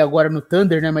NBA agora no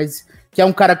Thunder, né? Mas que é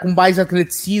um cara com mais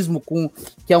atleticismo,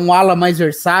 que é um ala mais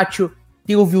versátil.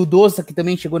 Tem o Vildosa, que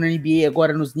também chegou na NBA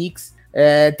agora nos Knicks.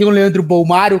 Tem o Leandro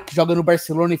Bolmaro, que joga no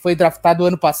Barcelona e foi draftado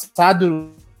ano passado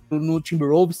no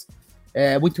Timberwolves.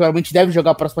 Muito provavelmente deve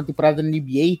jogar a próxima temporada na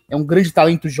NBA. É um grande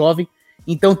talento jovem.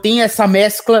 Então tem essa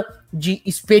mescla de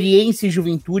experiência e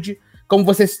juventude. Como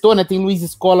você citou, né, tem Luiz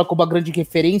Scola como a grande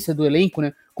referência do elenco,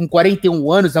 né, com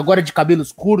 41 anos, agora de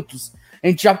cabelos curtos. A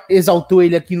gente já exaltou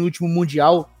ele aqui no último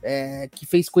Mundial, que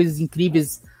fez coisas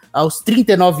incríveis aos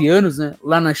 39 anos, né,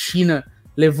 lá na China,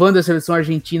 levando a seleção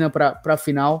argentina para a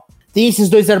final. Tem esses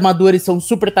dois armadores, são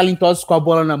super talentosos com a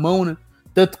bola na mão, né,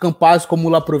 tanto Campazzo como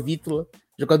o Laprovítola.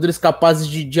 Jogadores capazes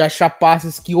de achar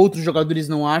passes que outros jogadores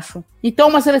não acham. Então,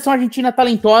 uma seleção argentina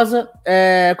talentosa.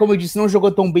 Como eu disse, não jogou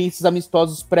tão bem esses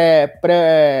amistosos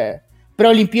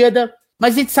pré-Olimpíada.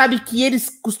 Mas a gente sabe que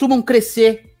eles costumam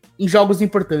crescer em jogos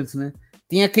importantes, né?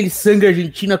 Tem aquele sangue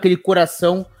argentino, aquele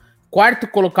coração. 4º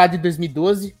colocado em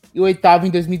 2012 e 8º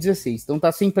em 2016. Então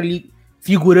tá sempre ali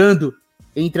figurando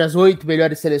entre as 8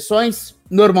 melhores seleções.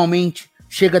 Normalmente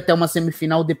chega até uma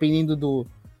semifinal, dependendo do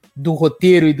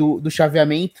roteiro e do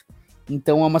chaveamento.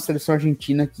 Então é uma seleção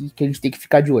argentina que a gente tem que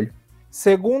ficar de olho.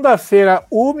 Segunda-feira,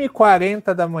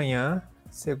 1h40 da manhã,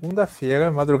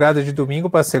 segunda-feira, madrugada de domingo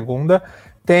para segunda,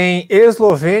 tem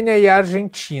Eslovênia e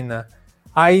Argentina.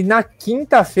 Aí na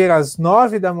quinta-feira, às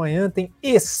 9 da manhã, tem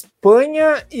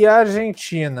Espanha e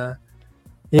Argentina.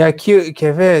 E aqui,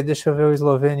 quer ver? Deixa eu ver o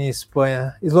Eslovênia e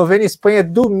Espanha. Eslovênia e Espanha é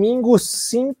domingo,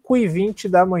 5h20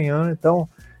 da manhã, então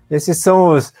esses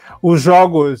são os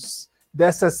jogos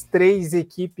dessas 3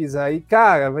 equipes aí.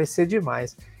 Cara, vai ser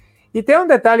demais. E tem um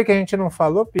detalhe que a gente não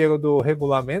falou, Piero, do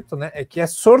regulamento, né? É que é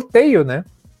sorteio, né?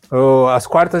 As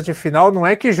quartas de final não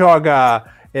é que joga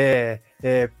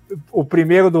o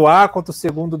primeiro do A contra o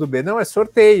segundo do B. Não, é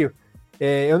sorteio.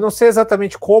 Eu não sei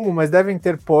exatamente como, mas devem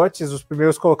ter potes. Os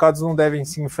primeiros colocados não devem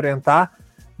se enfrentar.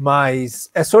 Mas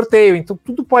é sorteio, então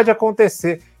tudo pode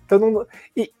acontecer. Então,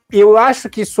 eu acho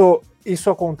que isso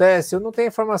acontece, eu não tenho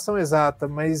informação exata,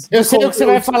 mas... Eu sei o que você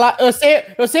vai falar, eu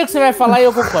sei o que você vai falar e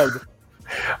eu concordo.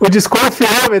 O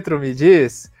desconfiômetro me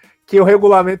diz que o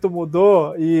regulamento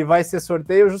mudou e vai ser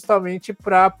sorteio justamente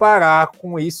para parar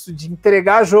com isso de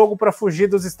entregar jogo para fugir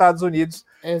dos Estados Unidos,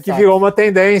 Exato. Que virou uma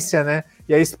tendência, né?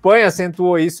 E a Espanha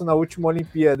acentuou isso na última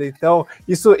Olimpíada. Então,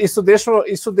 isso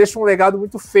deixa um legado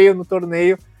muito feio no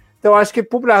torneio. Então, acho que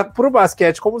para o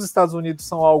basquete, como os Estados Unidos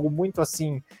são algo muito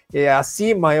assim,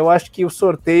 acima, eu acho que o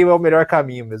sorteio é o melhor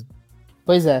caminho mesmo.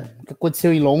 Pois é, o que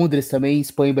aconteceu em Londres também,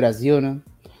 Espanha e Brasil, né?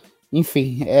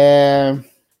 Enfim,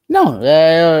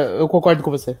 eu concordo com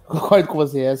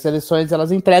você. As seleções,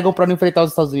 elas entregam para não enfrentar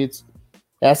os Estados Unidos.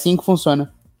 É assim que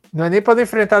funciona. Não é nem para não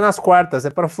enfrentar nas quartas, é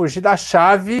para fugir da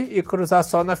chave e cruzar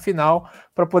só na final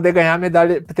para poder ganhar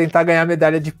medalha, tentar ganhar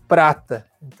medalha de prata.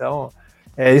 Então,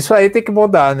 isso aí tem que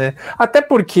mudar, né? Até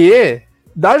porque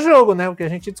dá jogo, né? O que a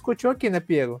gente discutiu aqui, né,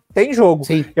 Piero? Tem jogo.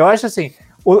 Sim. Eu acho assim,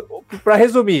 para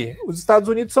resumir, os Estados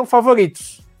Unidos são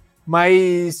favoritos,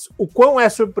 mas o quão é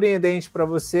surpreendente para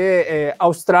você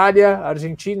Austrália,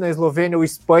 Argentina, Eslovênia ou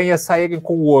Espanha saírem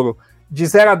com o ouro? de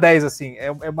 0 a 10, assim,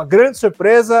 é uma grande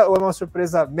surpresa ou é uma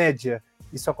surpresa média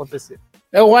isso acontecer?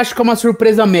 Eu acho que é uma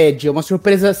surpresa média, uma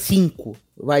surpresa 5,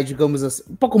 digamos assim,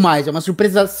 um pouco mais, é uma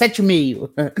surpresa 7,5.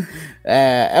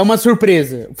 É uma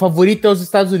surpresa, o favorito é os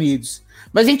Estados Unidos.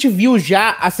 Mas a gente viu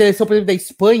já a seleção, por exemplo, da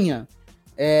Espanha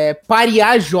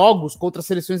parear jogos contra as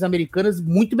seleções americanas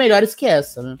muito melhores que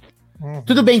essa, né?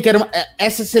 Tudo bem que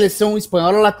essa seleção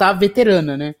espanhola, ela tá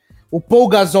veterana, né? O Paul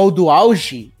Gasol do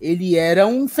auge, ele era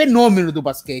um fenômeno do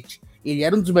basquete. Ele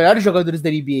era um dos melhores jogadores da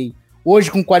NBA.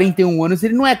 Hoje, com 41 anos,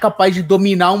 ele não é capaz de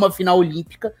dominar uma final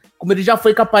olímpica como ele já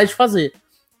foi capaz de fazer.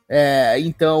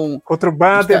 Então... Contra o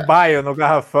Bam Adebayo no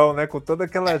garrafão, né? Com toda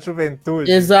aquela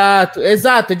juventude. Exato,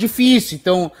 é difícil.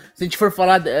 Então, se a gente for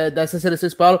falar dessa seleção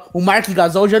espanhola, o Marc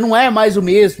Gasol já não é mais o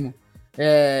mesmo,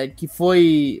 que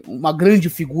foi uma grande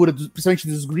figura, principalmente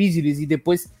dos Grizzlies, e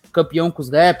depois campeão com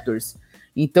os Raptors.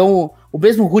 Então, o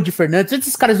mesmo Rudy Fernandes,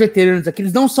 esses caras veteranos aqui,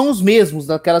 eles não são os mesmos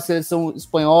daquela seleção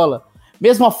espanhola.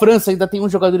 Mesmo a França ainda tem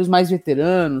uns jogadores mais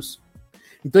veteranos.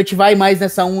 Então a gente vai mais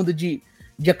nessa onda de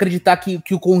acreditar que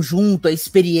o conjunto, a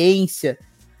experiência...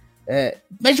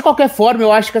 Mas de qualquer forma,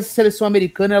 eu acho que essa seleção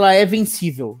americana ela é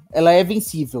vencível. Ela é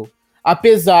vencível.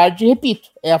 Apesar de, repito,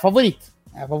 é a favorita.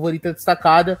 É a favorita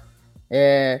destacada.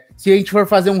 Se a gente for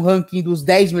fazer um ranking dos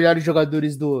 10 melhores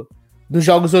jogadores dos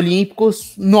Jogos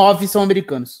Olímpicos, 9 são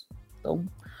americanos. Então,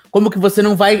 como que você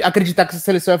não vai acreditar que essa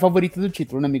seleção é a favorita do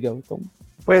título, né, Miguel? Então...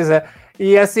 Pois é,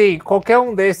 e assim, qualquer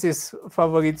um desses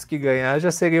favoritos que ganhar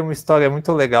já seria uma história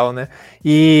muito legal, né?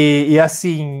 E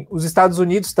assim, os Estados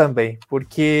Unidos também,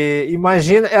 porque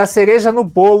imagina, é a cereja no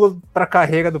bolo para a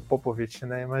carreira do Popovich,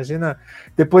 né? Imagina,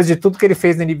 depois de tudo que ele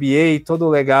fez na NBA, todo o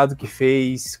legado que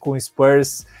fez com o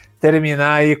Spurs,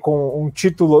 terminar aí com um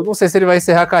título, não sei se ele vai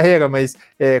encerrar a carreira, mas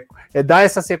dar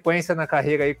essa sequência na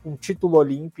carreira aí com um título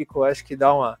olímpico, acho que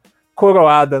dá uma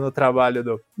coroada no trabalho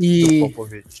do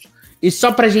Popovich. E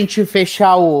só pra gente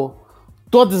fechar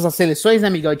todas as seleções, né,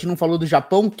 Miguel? A gente não falou do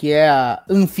Japão, que é a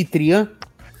anfitriã.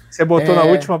 Você botou na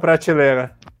última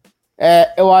prateleira.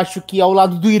 Eu acho que ao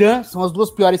lado do Irã, são as duas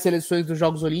piores seleções dos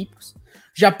Jogos Olímpicos.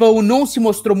 Japão não se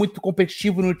mostrou muito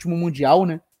competitivo no último Mundial,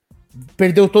 né?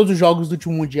 Perdeu todos os jogos do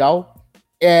último Mundial.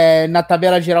 Na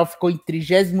tabela geral ficou em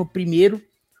 31º.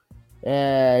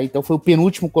 Então foi o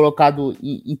penúltimo colocado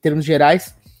em termos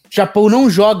gerais. Japão não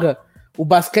joga o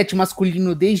basquete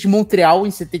masculino desde Montreal,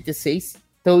 em 76.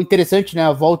 Então, interessante, né?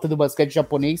 A volta do basquete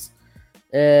japonês.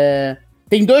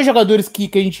 Tem dois jogadores que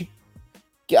a gente,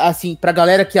 assim, pra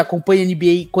galera que acompanha a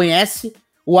NBA conhece.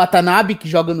 O Watanabe, que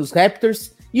joga nos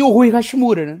Raptors, e o Rui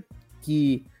Hashimura, né?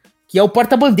 Que é o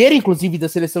porta-bandeira, inclusive, da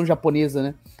seleção japonesa,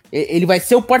 né? Ele vai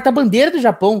ser o porta-bandeira do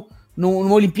Japão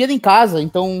numa Olimpíada em casa.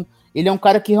 Então, ele é um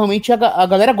cara que realmente a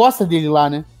galera gosta dele lá,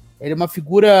 né? Ele é uma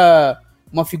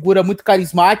figura muito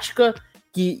carismática,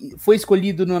 que foi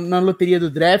escolhido na loteria do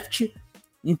draft.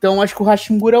 Então, acho que o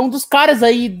Hashimura é um dos caras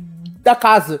aí da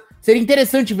casa. Seria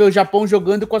interessante ver o Japão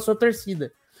jogando com a sua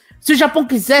torcida. Se o Japão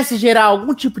quisesse gerar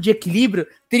algum tipo de equilíbrio,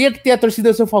 teria que ter a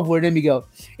torcida a seu favor, né, Miguel?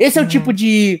 Esse é o tipo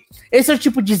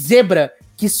de zebra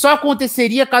que só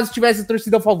aconteceria caso tivesse a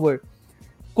torcida a favor.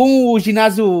 Com o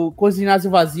ginásio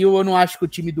vazio, eu não acho que o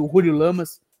time do Julio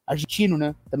Lamas, argentino,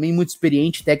 né, também muito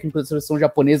experiente, técnico da seleção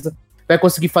japonesa, vai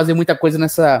conseguir fazer muita coisa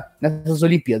nessas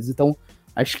Olimpíadas. Então,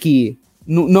 acho que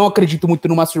não acredito muito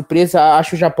numa surpresa,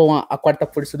 acho o Japão a quarta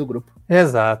força do grupo.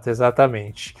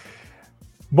 Exatamente.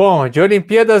 Bom, de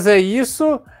Olimpíadas é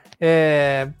isso.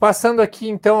 Passando aqui,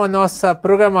 então, a nossa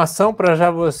programação para já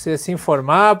você se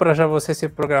informar, para já você se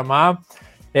programar.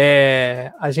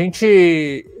 A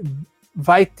gente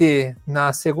vai ter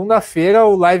na segunda-feira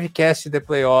o livecast de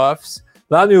playoffs,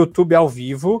 lá no YouTube ao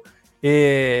vivo.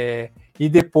 E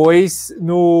depois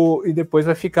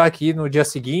vai ficar aqui no dia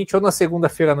seguinte, ou na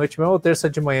segunda-feira à noite mesmo, ou terça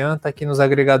de manhã, tá aqui nos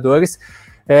agregadores,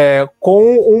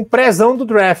 com um prezão do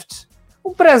draft.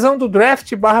 Um prezão do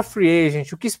draft / free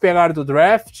agent. O que esperar do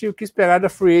draft e o que esperar da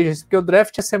free agent, porque o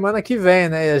draft é semana que vem,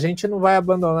 né? E a gente não vai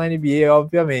abandonar a NBA,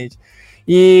 obviamente.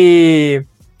 E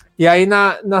aí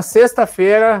na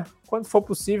sexta-feira, quando for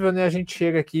possível, né, a gente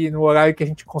chega aqui no horário que a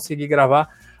gente conseguir gravar,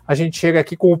 a gente chega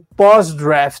aqui com o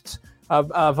pós-draft,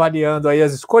 avaliando aí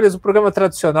as escolhas, o programa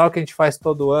tradicional que a gente faz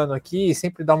todo ano aqui, e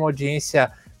sempre dá uma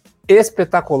audiência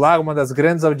espetacular, uma das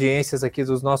grandes audiências aqui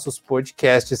dos nossos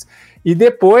podcasts. E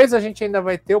depois a gente ainda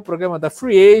vai ter o programa da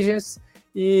Free Agents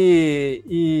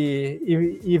e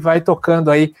vai tocando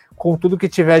aí com tudo que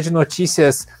tiver de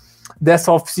notícias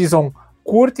dessa off-season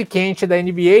curta e quente da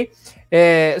NBA.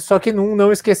 Só que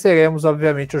não esqueceremos,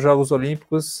 obviamente, os Jogos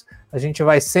Olímpicos. A gente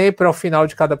vai sempre, ao final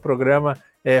de cada programa,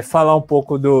 falar um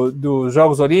pouco dos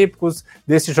Jogos Olímpicos,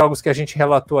 desses jogos que a gente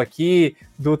relatou aqui,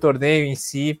 do torneio em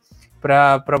si.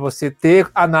 para você ter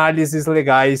análises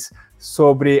legais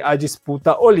sobre a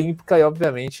disputa olímpica e,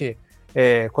 obviamente,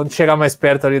 quando chegar mais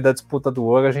perto ali da disputa do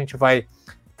ouro, a gente vai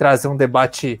trazer um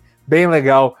debate bem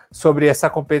legal sobre essa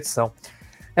competição.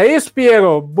 É isso,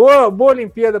 Piero. Boa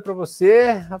Olimpíada para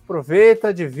você.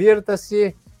 Aproveita,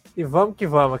 divirta-se e vamos que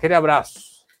vamos. Aquele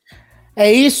abraço. É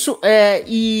isso,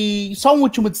 e só um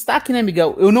último destaque, né,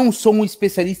 Miguel? Eu não sou um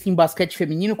especialista em basquete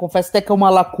feminino, confesso até que é uma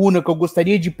lacuna que eu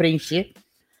gostaria de preencher,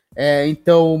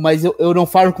 mas eu não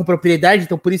falo com propriedade,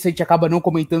 então por isso a gente acaba não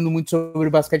comentando muito sobre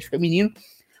basquete feminino.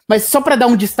 Mas só para dar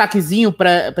um destaquezinho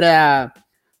para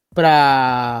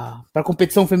a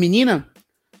competição feminina,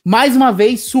 mais uma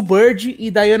vez, Sue Bird e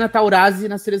Diana Taurasi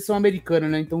na seleção americana,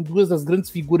 né? Então, duas das grandes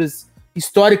figuras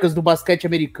históricas do basquete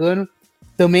americano.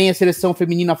 Também a seleção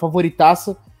feminina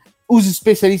favoritaça. Os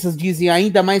especialistas dizem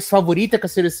ainda mais favorita que a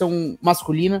seleção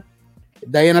masculina.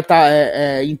 Diana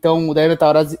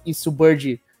Taurasi e Sue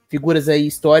Bird, figuras aí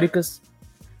históricas.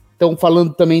 Então,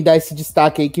 falando também, dar esse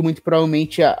destaque aí, que muito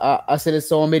provavelmente a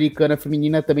seleção americana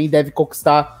feminina também deve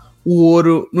conquistar o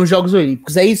ouro nos Jogos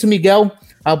Olímpicos. É isso, Miguel.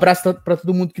 Abraço para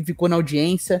todo mundo que ficou na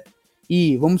audiência.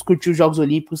 E vamos curtir os Jogos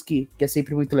Olímpicos, que é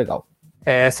sempre muito legal.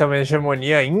 Essa é uma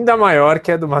hegemonia ainda maior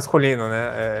que a do masculino,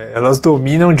 né? Elas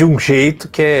dominam de um jeito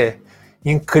que é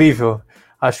incrível.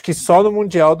 Acho que só no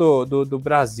Mundial do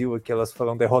Brasil aqui elas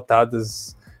foram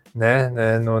derrotadas, né,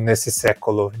 nesse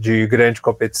século de grande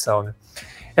competição, né?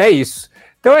 É isso.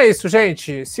 Então é isso,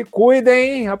 gente. Se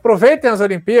cuidem, aproveitem as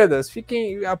Olimpíadas,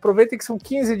 aproveitem que são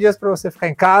 15 dias para você ficar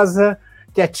em casa,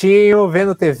 quietinho,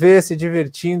 vendo TV, se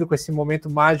divertindo com esse momento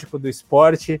mágico do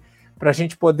esporte, para a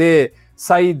gente poder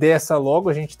sair dessa logo.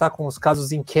 A gente está com os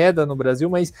casos em queda no Brasil,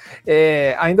 mas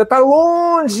ainda está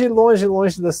longe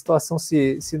da situação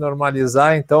se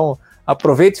normalizar. Então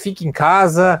aproveite, fique em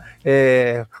casa,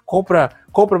 compra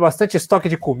bastante estoque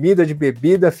de comida, de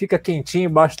bebida, fica quentinho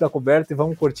embaixo da coberta e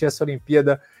vamos curtir essa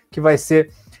Olimpíada que vai ser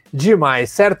demais,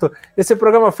 certo? Esse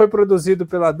programa foi produzido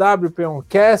pela WP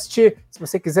Oncast. Se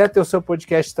você quiser ter o seu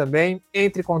podcast também,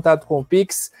 entre em contato com o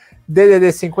Pix,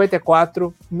 DDD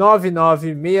 54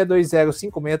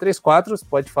 996205634. Você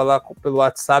pode falar pelo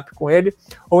WhatsApp com ele,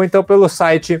 ou então pelo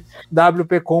site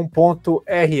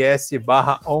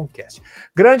wpcom.rs/oncast.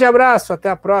 Grande abraço, até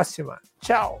a próxima.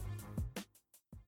 Tchau!